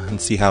mugshots now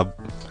and see how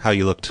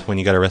you looked when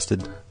you got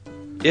arrested.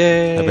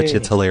 Yay! I bet you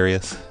it's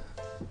hilarious.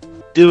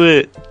 Do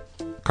it!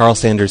 Carl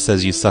Sanders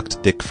says you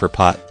sucked dick for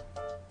pot.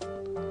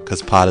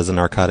 Because pot is a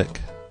narcotic.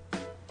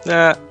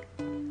 Nah.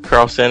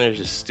 Carl Sanders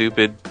is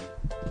stupid.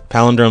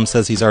 Palindrome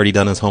says he's already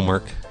done his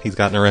homework. He's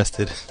gotten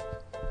arrested.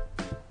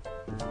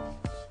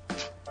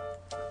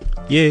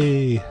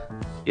 Yay!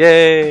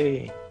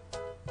 Yay!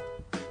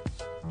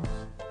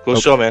 Cool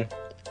show, man.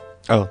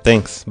 Oh,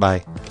 thanks.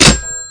 Bye.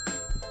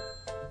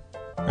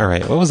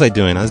 Alright, what was I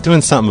doing? I was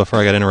doing something before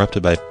I got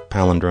interrupted by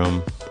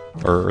Palindrome.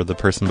 Or the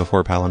person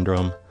before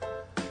Palindrome.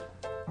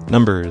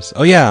 Numbers.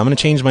 Oh yeah, I'm gonna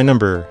change my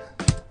number.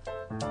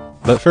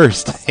 But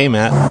first, hey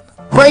Matt.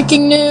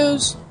 Breaking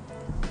news!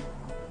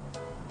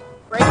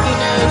 Breaking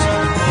news!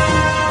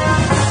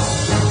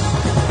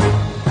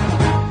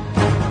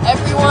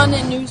 Everyone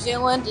in New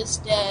Zealand is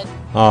dead.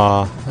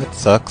 Aw, that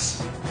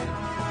sucks.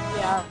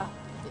 Yeah.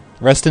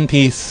 Rest in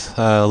peace,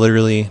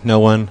 literally no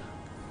one.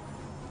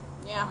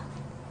 Yeah.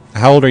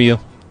 How old are you?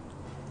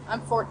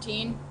 I'm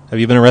 14. Have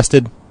you been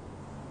arrested?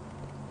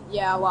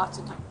 Yeah, lots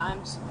of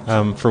times.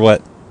 For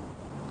what?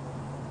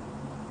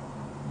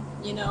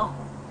 You know.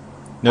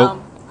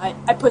 Nope.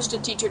 I pushed a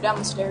teacher down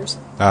the stairs.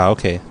 Ah,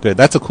 okay, good.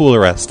 That's a cool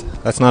arrest.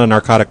 That's not a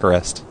narcotic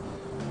arrest.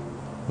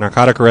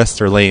 Narcotic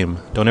arrests are lame.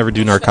 Don't ever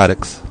do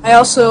narcotics. I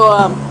also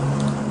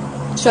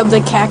shoved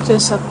the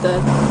cactus up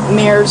the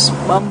mayor's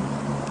bum.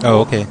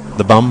 Oh, okay.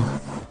 The bum.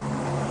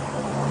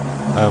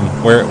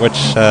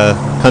 Which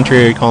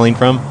country are you calling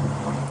from?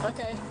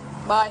 Okay,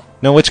 bye.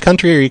 No, which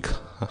country are you?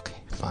 Okay,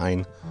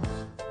 fine.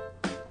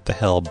 The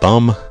hell,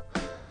 bum.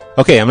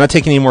 Okay, I'm not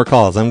taking any more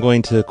calls. I'm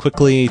going to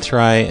quickly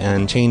try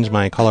and change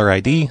my caller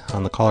ID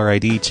on the caller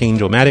ID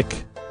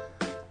change-o-matic.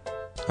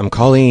 I'm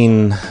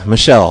calling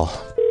Michelle.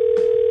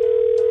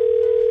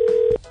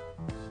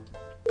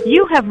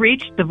 You have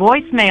reached the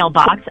voicemail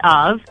box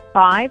of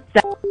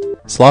 57.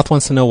 Sloth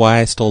wants to know why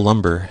I stole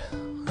lumber.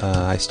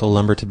 I stole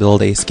lumber to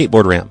build a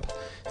skateboard ramp.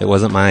 It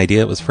wasn't my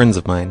idea, it was friends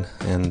of mine.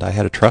 And I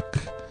had a truck.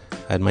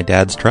 I had my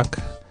dad's truck.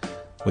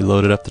 We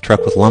loaded up the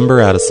truck with lumber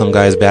out of some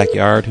guy's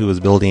backyard who was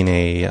building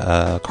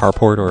a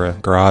carport or a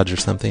garage or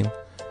something.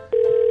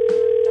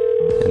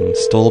 And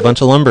stole a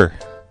bunch of lumber.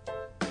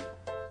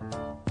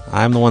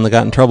 I'm the one that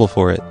got in trouble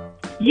for it.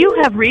 You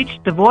have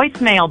reached the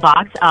voicemail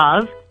box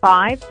of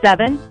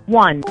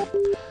 571.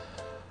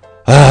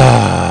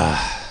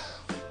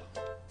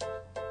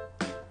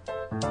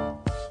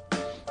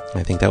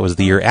 I think that was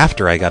the year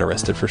after I got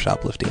arrested for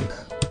shoplifting.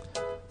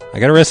 I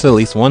got arrested at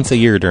least once a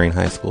year during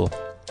high school.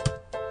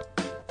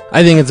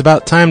 I think it's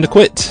about time to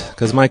quit,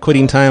 because my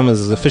quitting time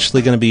is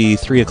officially going to be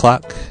 3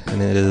 o'clock, and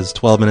it is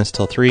 12 minutes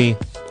till 3.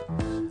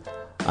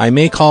 I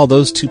may call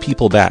those 2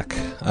 people back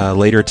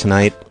later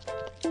tonight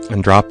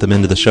and drop them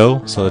into the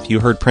show, so if you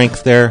heard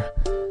pranks there,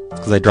 it's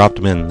because I dropped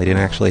them in. They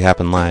didn't actually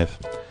happen live.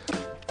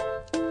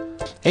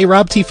 Hey,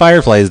 Rob T.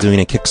 Firefly is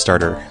doing a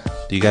Kickstarter.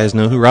 Do you guys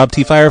know who Rob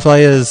T. Firefly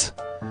is?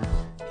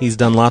 He's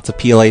done lots of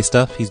PLA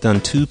stuff. He's done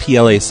 2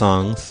 PLA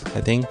songs,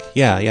 I think.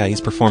 Yeah, he's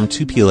performed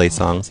 2 PLA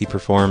songs. He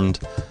performed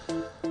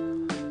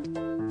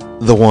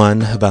the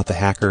one about the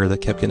hacker that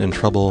kept getting in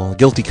trouble,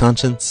 Guilty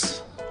Conscience,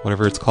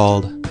 whatever it's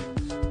called.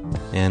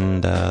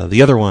 And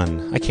the other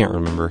one, I can't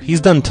remember. He's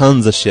done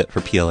tons of shit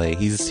for PLA.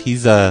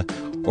 He's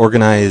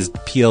organized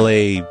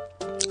PLA,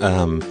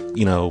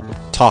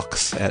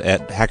 talks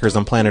at Hackers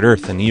on Planet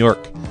Earth in New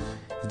York.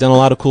 He's done a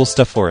lot of cool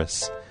stuff for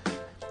us.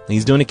 And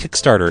he's doing a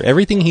Kickstarter.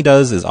 Everything he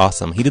does is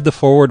awesome. He did the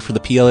foreword for the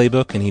PLA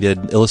book, and he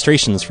did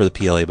illustrations for the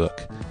PLA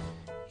book.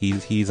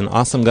 He's an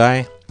awesome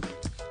guy.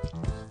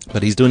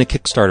 But he's doing a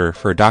Kickstarter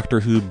for a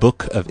Doctor Who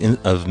book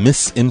of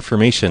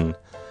misinformation.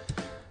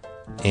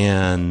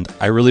 And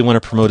I really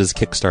want to promote his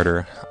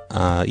Kickstarter,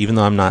 even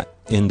though I'm not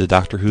into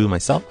Doctor Who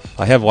myself.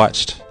 I have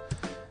watched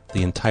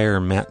the entire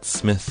Matt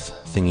Smith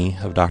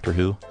thingy of Doctor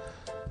Who.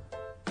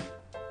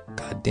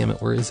 God damn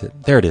it, where is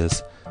it? There it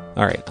is.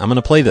 Alright, I'm going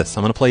to play this.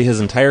 I'm going to play his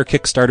entire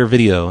Kickstarter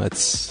video.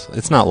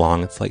 It's not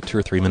long. It's like 2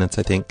 or 3 minutes,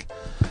 I think.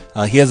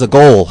 He has a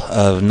goal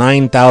of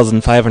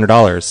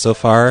 $9,500. So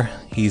far,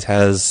 he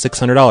has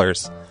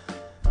 $600.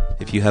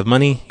 If you have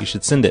money, you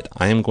should send it.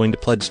 I am going to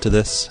pledge to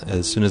this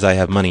as soon as I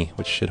have money,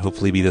 which should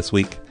hopefully be this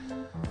week.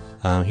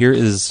 Here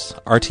is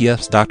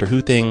RTF's Doctor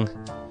Who thing.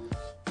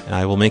 And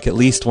I will make at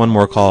least one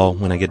more call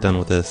when I get done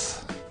with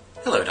this.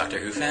 Hello, Doctor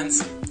Who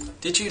fans.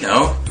 Did you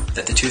know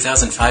that the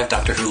 2005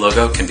 Doctor Who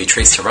logo can be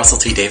traced to Russell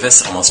T.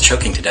 Davies almost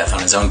choking to death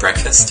on his own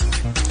breakfast?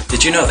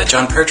 Did you know that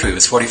John Pertwee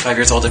was 45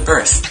 years old at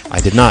birth? I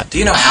did not. Do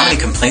you know how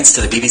many complaints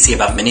to the BBC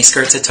about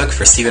miniskirts it took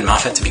for Stephen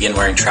Moffat to begin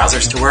wearing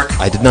trousers to work?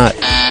 I did not.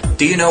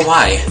 Do you know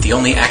why the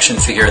only action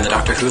figure in the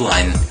Doctor Who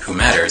line who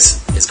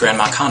matters is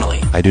Grandma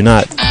Connolly? I do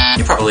not.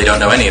 You probably don't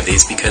know any of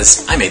these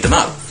because I made them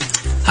up.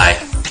 Hi,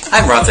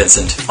 I'm Rob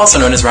Vincent, also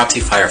known as Rob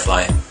T.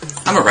 Firefly.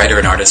 I'm a writer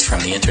and artist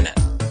from the internet.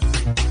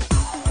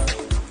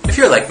 If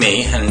you're like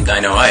me, and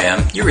I know I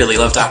am, you really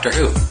love Doctor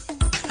Who.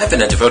 I've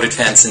been a devoted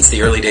fan since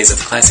the early days of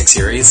the classic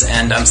series,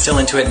 and I'm still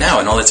into it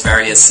now in all its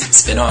various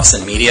spin-offs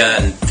and media,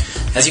 and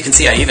as you can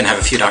see, I even have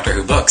a few Doctor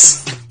Who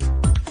books.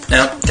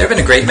 Now, there have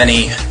been a great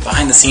many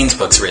behind-the-scenes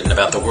books written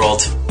about the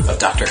world of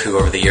Doctor Who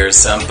over the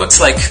years.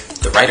 Books like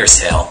The Writer's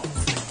Tale,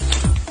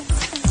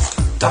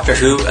 Doctor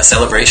Who, A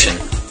Celebration,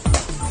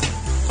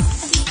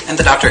 and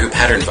the Doctor Who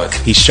Pattern Book.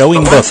 He's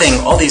showing but books. One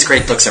thing all these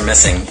great books are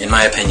missing, in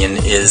my opinion,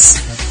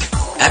 is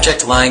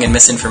abject lying and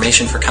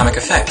misinformation for comic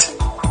effect.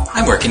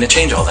 I'm working to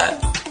change all that.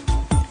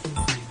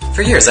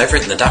 For years, I've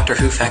written the Doctor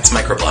Who Facts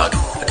microblog,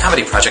 a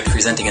comedy project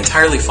presenting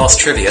entirely false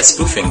trivia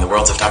spoofing the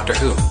worlds of Doctor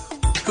Who.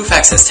 Who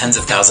Facts has tens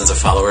of thousands of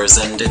followers,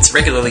 and it's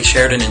regularly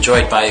shared and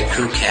enjoyed by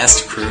Who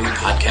cast, crew,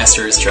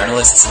 podcasters,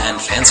 journalists, and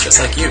fans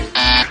just like you.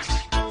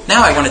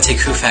 Now I want to take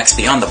Who Facts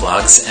beyond the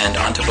blogs and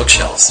onto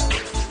bookshelves.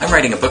 I'm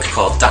writing a book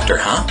called Doctor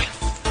Huh?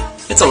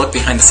 It's a look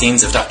behind the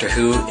scenes of Doctor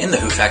Who in the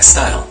Who Facts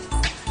style.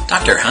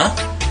 Doctor Huh?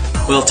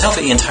 We'll tell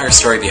the entire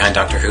story behind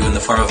Doctor Who in the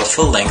form of a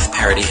full-length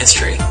parody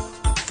history.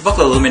 The book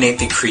will illuminate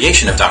the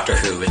creation of Doctor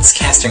Who, its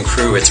cast and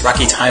crew, its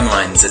rocky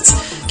timelines, its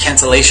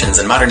cancellations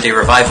and modern-day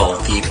revival,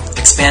 the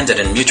expanded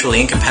and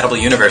mutually incompatible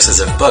universes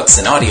of books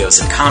and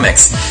audios and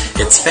comics,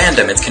 its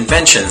fandom, its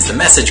conventions, the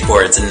message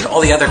boards, and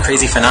all the other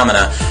crazy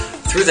phenomena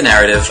through the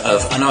narrative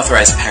of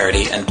unauthorized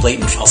parody and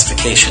blatant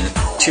falsification,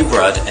 too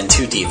broad and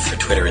too deep for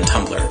Twitter and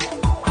Tumblr.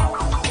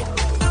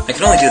 I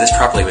can only do this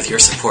properly with your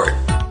support.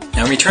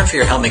 Now, in return for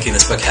your help making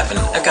this book happen,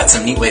 I've got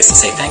some neat ways to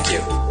say thank you.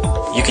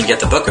 You can get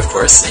the book, of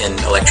course, in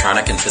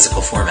electronic and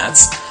physical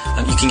formats.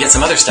 You can get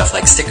some other stuff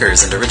like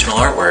stickers and original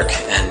artwork,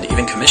 and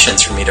even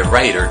commissions for me to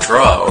write or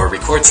draw or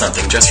record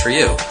something just for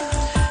you.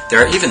 There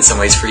are even some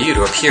ways for you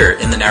to appear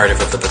in the narrative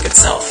of the book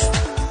itself.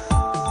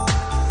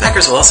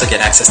 Backers will also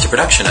get access to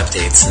production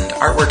updates and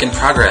artwork in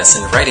progress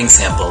and writing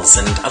samples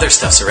and other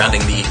stuff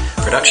surrounding the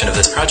production of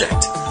this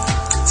project.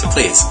 So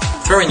please,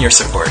 throw in your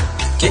support.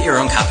 Get your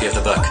own copy of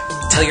the book.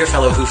 Tell your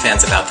fellow Who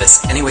fans about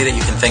this any way that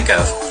you can think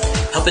of.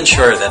 Help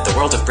ensure that the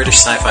world of British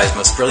sci-fi's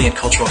most brilliant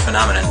cultural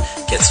phenomenon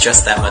gets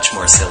just that much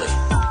more silly.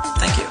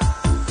 Thank you.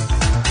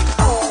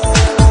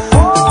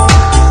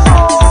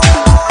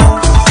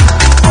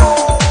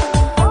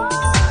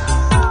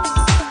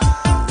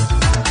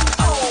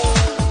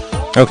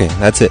 Okay,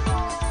 that's it.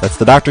 That's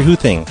the Doctor Who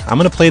thing. I'm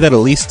going to play that at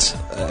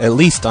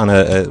least on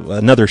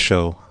another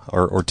show,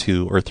 or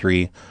 2 or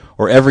 3,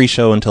 or every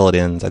show until it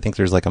ends. I think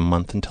there's like a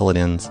month until it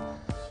ends.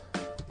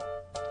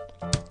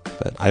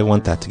 But I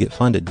want that to get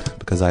funded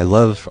because I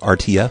love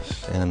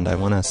RTF and I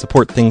want to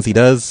support things he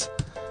does.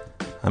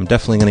 I'm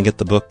definitely going to get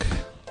the book.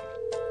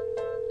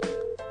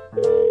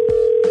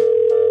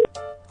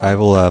 I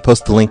will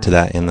post the link to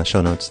that in the show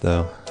notes,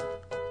 though.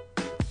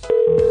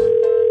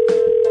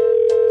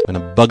 I'm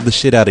going to bug the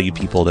shit out of you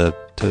people to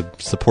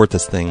support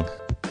this thing.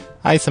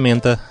 Hi,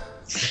 Samantha.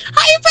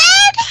 Hi,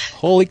 Brad!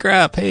 Holy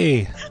crap,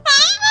 hey.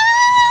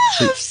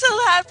 I'm so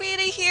happy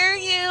to hear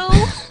you.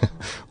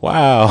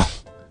 Wow.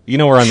 You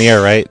know we're on the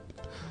air, right?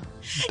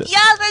 Yeah,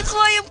 that's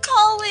why I'm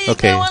calling.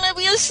 Okay. I want to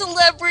be a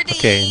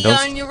celebrity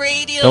on your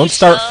radio Don't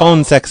start show.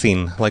 phone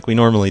sexing like we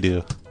normally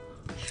do.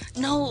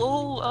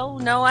 No,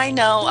 no, I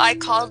know. I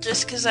called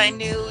just because I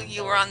knew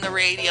you were on the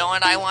radio,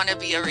 and I want to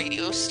be a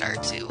radio star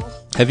too.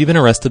 Have you been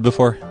arrested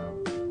before?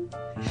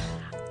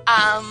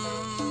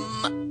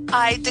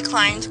 I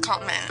declined to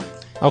comment.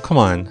 Oh, come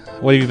on.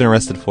 What have you been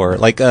arrested for?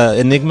 Like,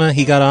 Enigma,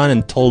 he got on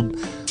and told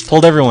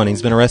everyone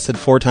he's been arrested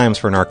 4 times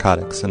for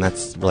narcotics, and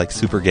that's, like,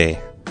 super gay.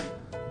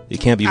 You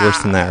can't be worse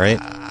than that, right?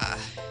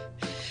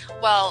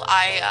 Well,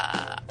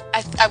 I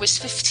was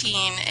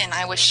 15, and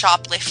I was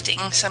shoplifting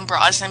some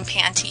bras and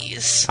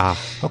panties. Ah,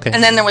 okay.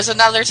 And then there was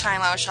another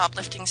time I was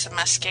shoplifting some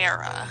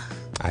mascara.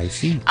 I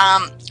see.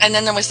 And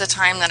then there was the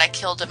time that I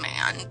killed a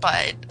man,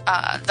 but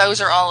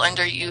those are all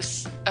under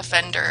youth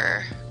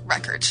offender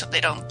records, so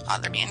they don't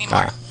bother me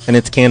anymore. Ah, and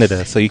it's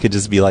Canada, so you could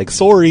just be like,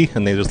 sorry,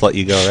 and they just let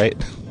you go, right?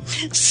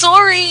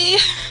 Sorry!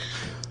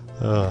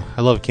 I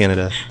love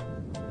Canada.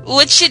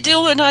 What you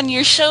doing on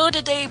your show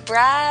today,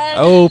 Brad?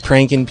 Oh,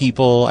 pranking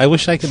people. I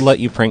wish I could let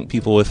you prank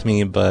people with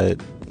me,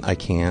 but I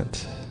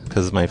can't,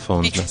 because my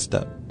phone's messed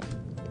up.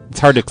 It's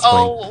hard to explain.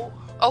 Oh,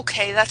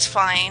 okay, that's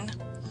fine.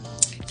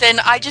 Then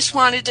I just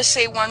wanted to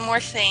say one more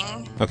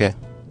thing. Okay.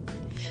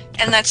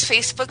 And that's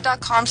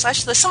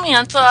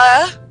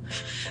facebook.com/thesamantha.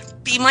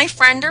 Be my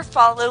friend or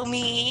follow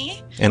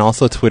me. And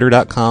also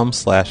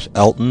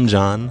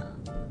twitter.com/EltonJohn.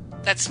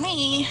 That's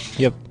me.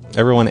 Yep.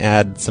 Everyone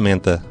add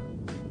Samantha.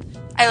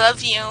 I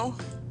love you.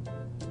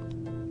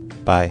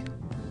 Bye.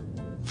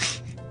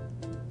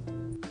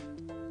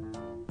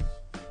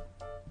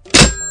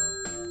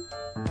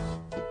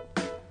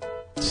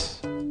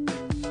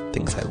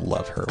 Thinks I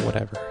love her,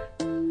 whatever.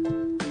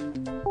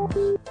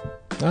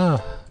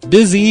 Ah,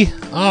 busy.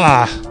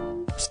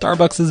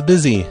 Starbucks is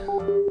busy.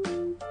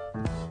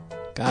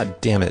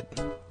 God damn it.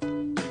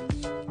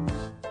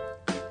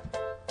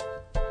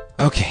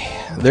 Okay,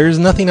 there's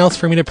nothing else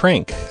for me to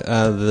prank.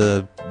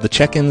 The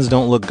check-ins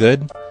don't look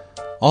good.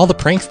 All the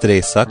pranks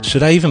today sucked.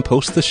 Should I even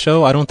post this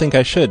show? I don't think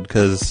I should,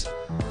 because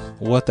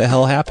what the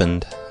hell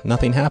happened?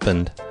 Nothing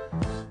happened.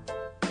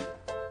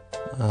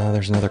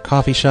 There's another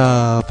coffee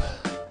shop.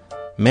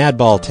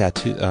 Madball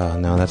tattoo.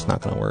 No, that's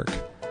not going to work.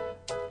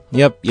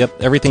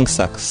 Yep, everything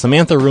sucks.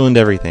 Samantha ruined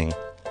everything.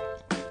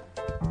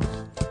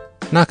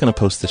 Not going to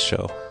post this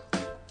show.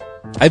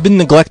 I've been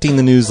neglecting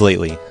the news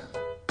lately.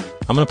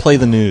 I'm going to play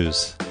the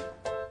news.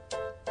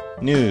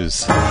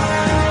 News.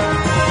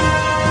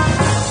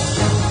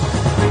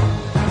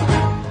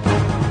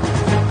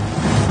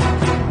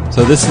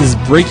 So this is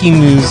breaking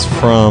news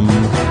from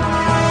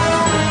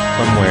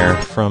where?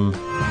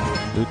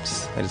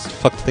 Oops, I just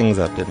fucked things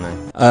up, didn't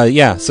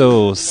I?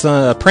 So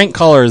a prank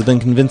caller has been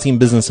convincing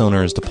business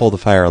owners to pull the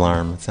fire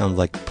alarm. It sounds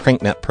like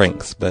PrankNet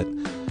pranks, but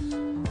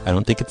I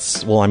don't think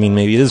it's... Well, I mean,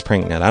 maybe it is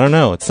PrankNet. I don't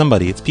know. It's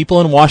somebody. It's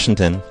people in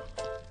Washington.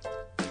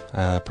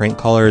 Prank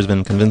caller has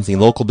been convincing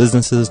local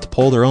businesses to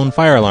pull their own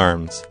fire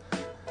alarms.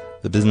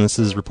 The business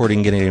is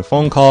reporting getting a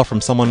phone call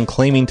from someone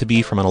claiming to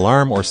be from an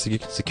alarm or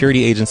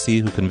security agency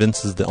who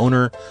convinces the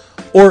owner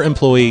or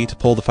employee to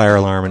pull the fire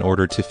alarm in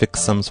order to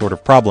fix some sort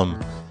of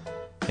problem.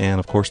 And,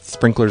 of course, the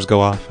sprinklers go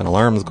off and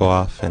alarms go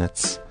off, and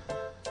it's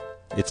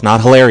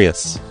not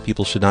hilarious.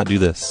 People should not do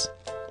this.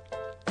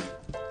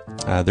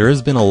 There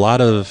has been a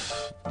lot of...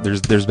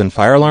 There's been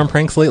fire alarm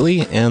pranks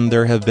lately, and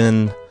there have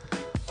been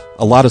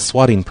a lot of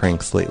swatting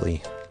pranks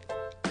lately.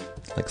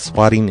 Like,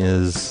 swatting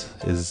is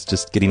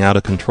just getting out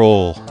of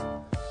control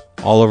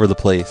all over the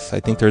place. I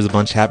think there's a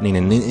bunch happening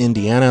in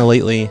Indiana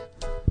lately.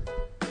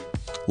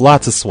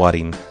 Lots of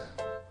swatting.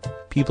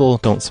 People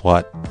don't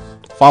swat.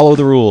 Follow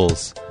the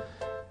rules.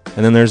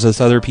 And then there's this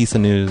other piece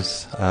of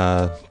news.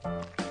 A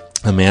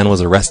man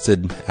was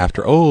arrested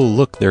after... Oh,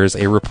 look, there's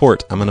a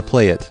report. I'm going to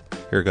play it.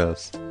 Here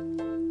goes.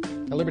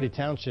 A Liberty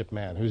Township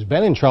man who's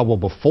been in trouble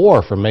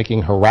before for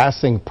making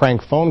harassing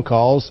prank phone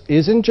calls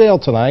is in jail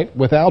tonight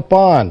without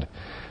bond.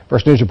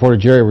 First News reporter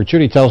Jerry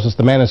Ricciuti tells us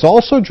the man is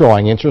also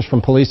drawing interest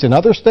from police in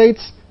other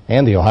states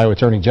and the Ohio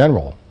Attorney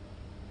General.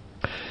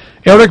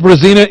 Eric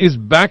Brazina is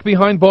back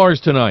behind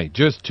bars tonight,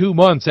 just 2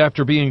 months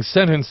after being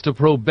sentenced to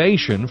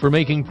probation for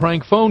making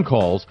prank phone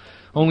calls.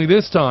 Only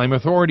this time,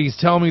 authorities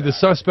tell me the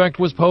suspect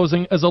was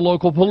posing as a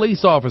local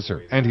police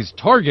officer, and his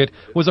target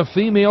was a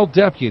female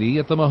deputy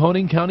at the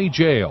Mahoning County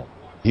Jail.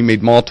 He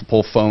made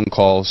multiple phone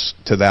calls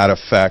to that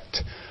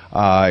effect.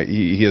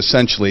 He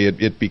essentially,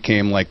 it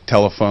became like it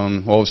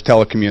was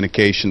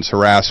telecommunications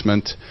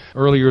harassment.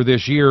 Earlier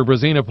this year,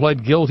 Brazina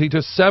pled guilty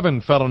to 7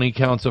 felony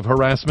counts of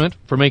harassment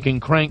for making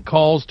crank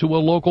calls to a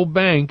local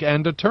bank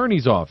and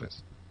attorney's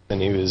office.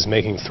 And he was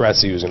making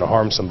threats he was going to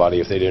harm somebody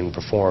if they didn't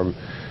perform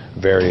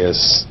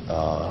various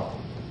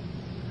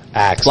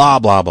acts. Blah,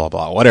 blah, blah,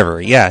 blah,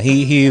 whatever. Yeah,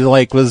 he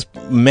was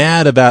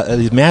mad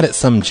at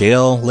some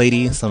jail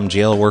lady, some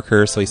jail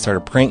worker, so he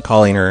started prank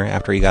calling her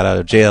after he got out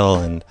of jail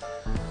and...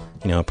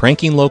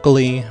 pranking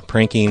locally,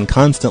 pranking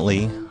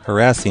constantly,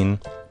 harassing.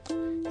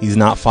 He's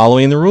not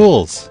following the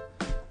rules.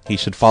 He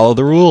should follow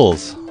the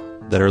rules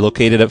that are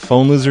located at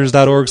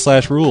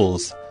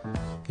phonelosers.org/rules.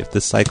 If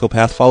this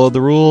psychopath followed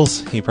the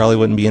rules, he probably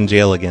wouldn't be in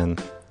jail again.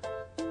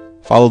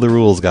 Follow the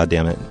rules,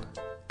 goddammit.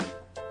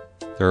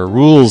 There are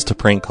rules to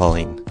prank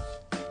calling.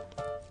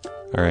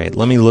 All right,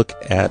 let me look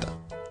at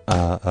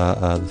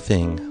the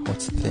thing.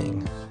 What's the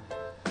thing?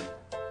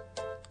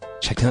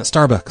 Checked in at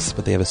Starbucks,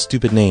 but they have a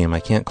stupid name. I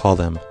can't call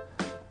them.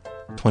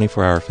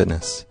 24-hour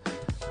fitness.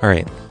 All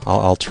right,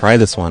 I'll try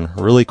this one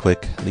really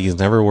quick. These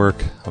never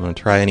work. I'm going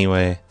to try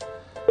anyway.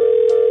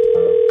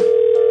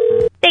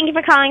 Thank you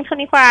for calling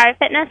 24-Hour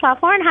Fitness,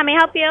 Hawthorne. How may I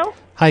help you?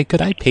 Hi,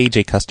 could I page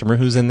a customer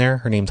who's in there?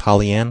 Her name's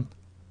Holly Ann.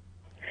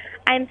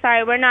 I'm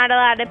sorry, we're not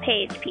allowed to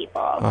page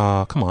people.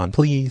 Oh, come on,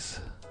 please.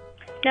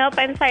 Nope,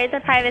 I'm sorry, it's a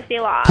privacy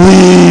law.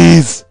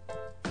 Please!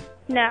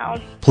 No.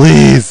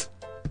 Please!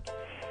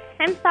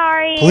 I'm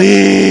sorry.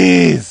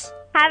 Please!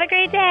 Have a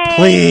great day.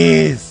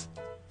 Please!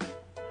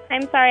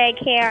 I'm sorry, I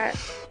can't.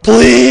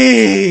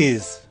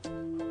 Please!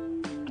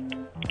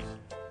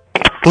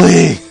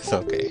 Please!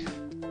 Okay.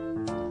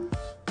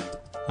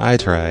 I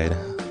tried.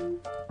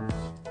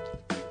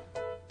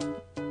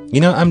 You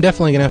know, I'm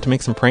definitely gonna have to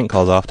make some prank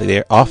calls off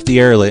the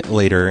air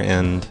later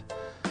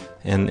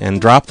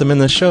and drop them in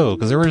the show,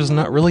 because there was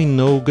not really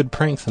no good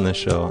pranks in this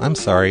show. I'm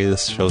sorry,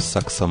 this show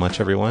sucks so much,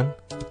 everyone.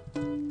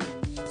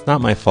 It's not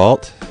my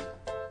fault.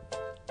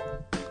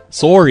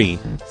 Sorry.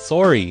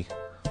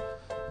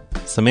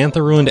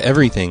 Samantha ruined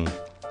everything.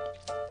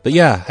 But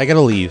yeah, I gotta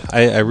leave.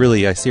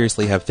 I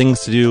seriously have things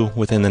to do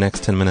within the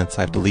next 10 minutes.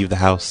 I have to leave the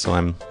house, so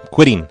I'm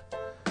quitting.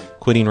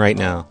 Quitting right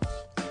now.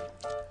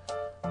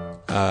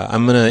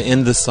 I'm gonna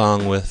end this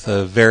song with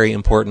a very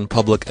important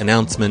public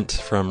announcement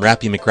from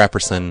Rappy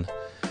McRapperson.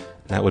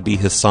 That would be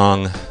his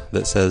song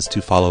that says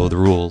to follow the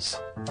rules.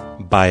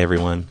 Bye,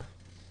 everyone.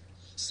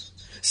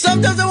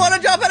 Sometimes I want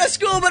to drop out of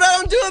school, but I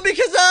don't do it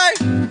because I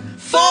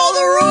follow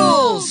the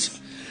rules.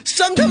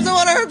 Sometimes I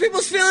want to hurt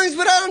people's feelings,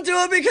 but I don't do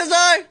it because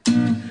I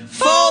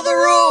follow the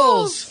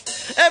rules.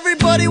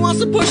 Everybody wants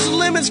to push the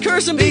limits,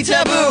 curse and be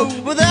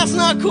taboo, but that's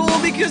not cool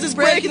because it's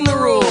breaking the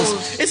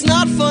rules. It's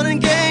not fun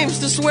and games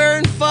to swear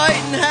and fight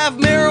and have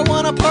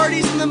marijuana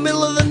parties in the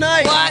middle of the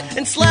night. What?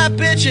 And slap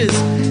bitches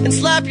and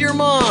slap your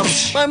mom.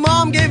 My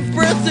mom gave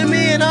birth to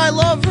me and I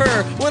love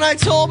her. When I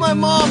told my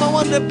mom I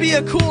wanted to be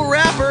a cool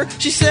rapper,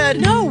 she said,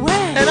 no way.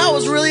 And I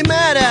was really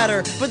mad at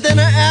her, but then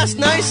I asked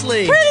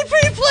nicely,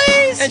 pretty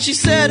please. And she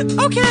said,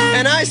 okay.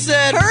 And I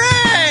said,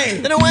 hooray.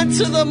 Then I went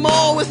to the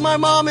mall with my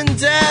mom and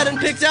dad and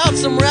picked out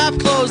some rap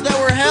clothes that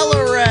were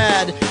hella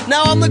rad.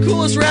 Now I'm the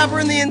coolest rapper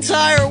in the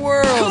entire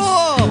world.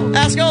 Cool.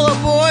 Ask all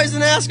the boys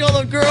and ask all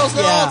the girls,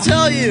 they'll all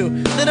tell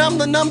you that I'm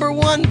the number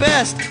one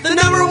best, the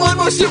number one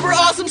most super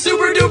awesome,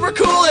 super duper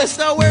coolest.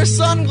 I wear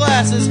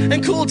sunglasses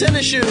and cool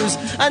tennis shoes.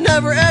 I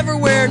never ever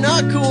wear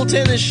not cool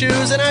tennis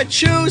shoes, and I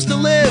choose to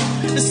live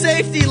the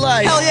safety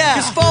life. Hell yeah.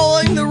 Cause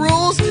following the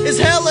rules is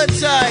hella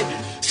tight.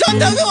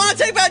 Sometimes I want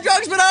to take bad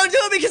drugs, but I don't do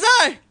it because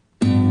I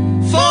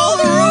follow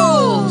the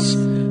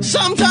rules.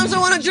 Sometimes I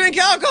want to drink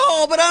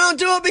alcohol, but I don't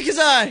do it because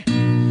I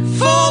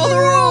follow the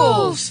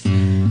rules.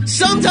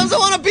 Sometimes I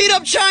want to beat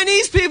up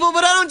Chinese people,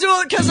 but I don't do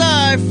it because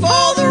I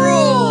follow the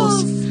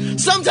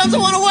rules. Sometimes I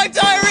want to wipe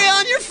diarrhea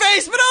on your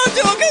face, but I don't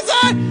do it because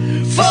I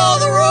follow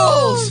the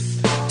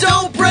rules.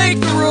 Don't break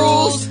the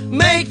rules,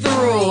 make the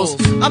rules.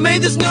 I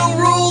made this new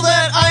rule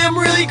that I am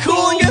really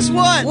cool, and guess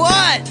what?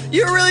 What?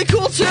 You're really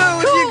cool too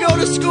if you go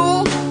to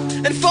school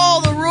and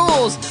follow the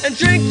rules and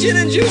drink gin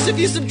and juice if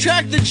you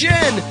subtract the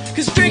gin,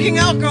 cause drinking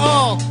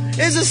alcohol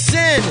is a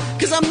sin,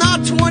 cause I'm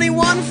not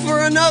 21 for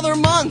another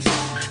month,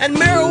 and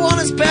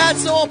marijuana's bad,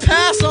 so I'll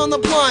pass on the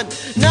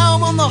blunt. Now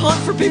I'm on the hunt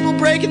for people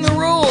breaking the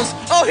rules.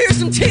 Oh, here's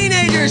some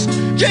teenagers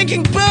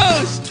drinking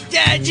booze.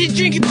 Dad, you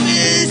drinking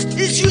booze?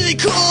 It's really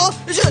cool.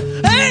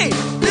 Hey,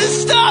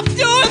 just stop doing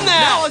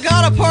that. Now I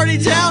gotta party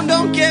down,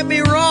 don't get me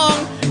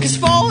wrong, cause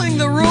following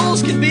the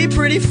rules can be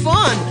pretty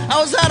fun. I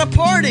was at a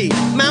party,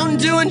 Mountain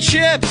Dew and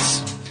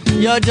chips.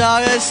 Yo,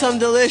 dog, that's some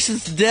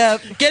delicious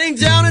dip. Getting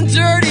down and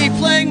dirty,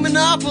 playing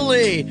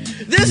Monopoly.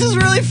 This is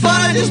really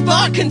fun, I just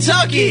bought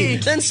Kentucky.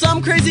 Then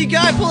some crazy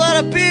guy pulled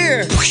out a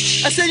beer.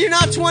 I said, you're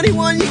not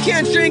 21, you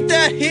can't drink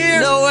that here.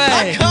 No way.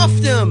 I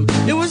cuffed him.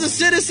 It was a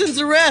citizen's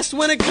arrest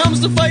when it comes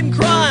to fighting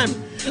crime.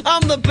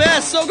 I'm the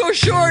best, so go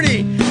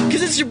shorty,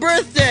 cause it's your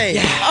birthday.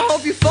 Yeah. I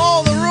hope you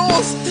follow the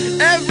rules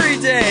every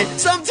day.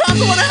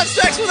 Sometimes I want to have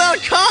sex without a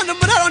condom,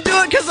 but I don't do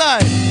it cause I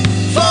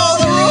follow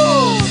the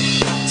rules.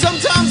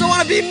 Sometimes I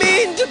want to be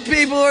mean to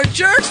people or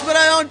jerks, but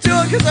I don't do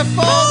it because I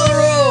follow the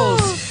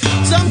rules.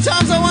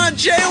 Sometimes I want to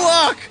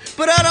jaywalk,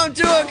 but I don't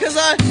do it because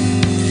I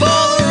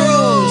follow the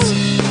rules.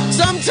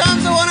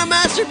 Sometimes I want to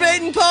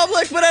masturbate in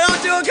public, but I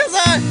don't do it because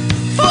I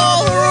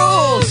follow the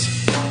rules.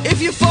 If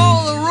you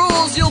follow the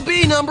rules, you'll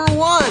be number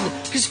one,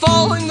 cause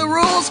following the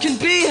rules can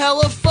be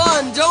hella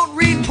fun. Don't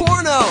read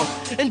porno,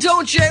 and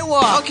don't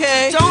jaywalk.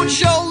 Okay. Don't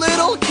show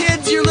little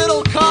kids your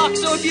little cock,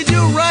 so if you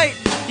do right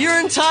your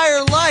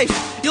entire life,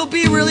 you'll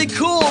be really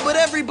cool, but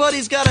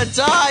everybody's gotta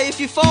die. If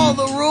you follow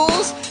the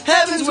rules,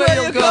 heaven's where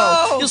you'll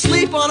go. You'll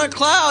sleep on a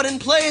cloud and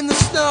play in the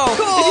snow.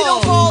 Cool. If you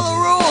don't follow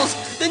the rules,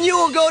 then you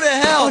will go to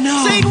hell. Oh,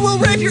 no. Satan will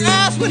rape your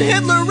ass when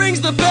Hitler rings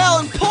the bell,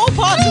 and Pol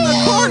Pot's in the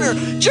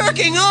corner,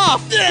 jerking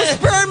off, with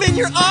sperm in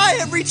your eye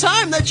every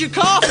time that you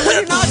cough. And when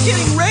you're not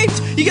getting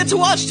raped, you get to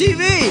watch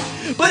TV.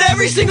 But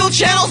every single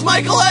channel's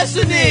Michael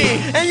S&E,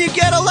 and you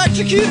get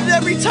electrocuted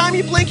every time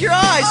you blink your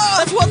eyes.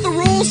 That's what the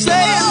rules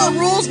say, and the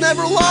rules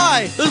never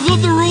lie. That's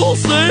what the rules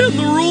say, and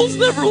the rules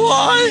never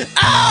lie.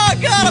 Ah, I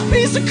got a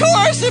piece of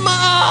course in my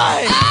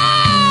eye.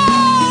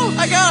 Ow!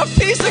 I got a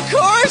piece of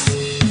course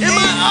in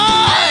my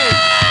eye.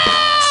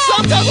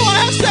 Sometimes I want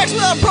to have sex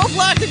without a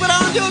prophylactic, but I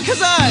don't do it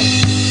because I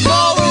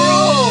follow the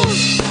rules.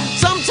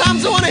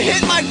 Sometimes I want to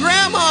hit my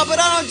grandma, but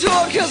I don't do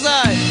it because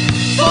I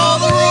follow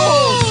the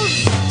rules.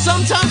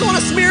 Sometimes I want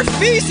to smear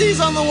feces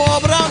on the wall,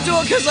 but I don't do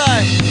it because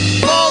I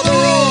follow the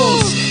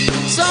rules.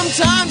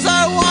 Sometimes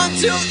I want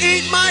to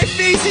eat my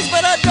feces,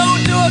 but I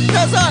don't do it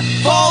because I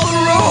follow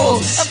the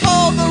rules. I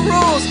follow the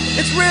rules.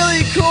 It's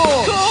really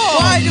cool.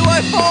 Why do I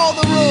follow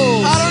the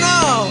rules? I don't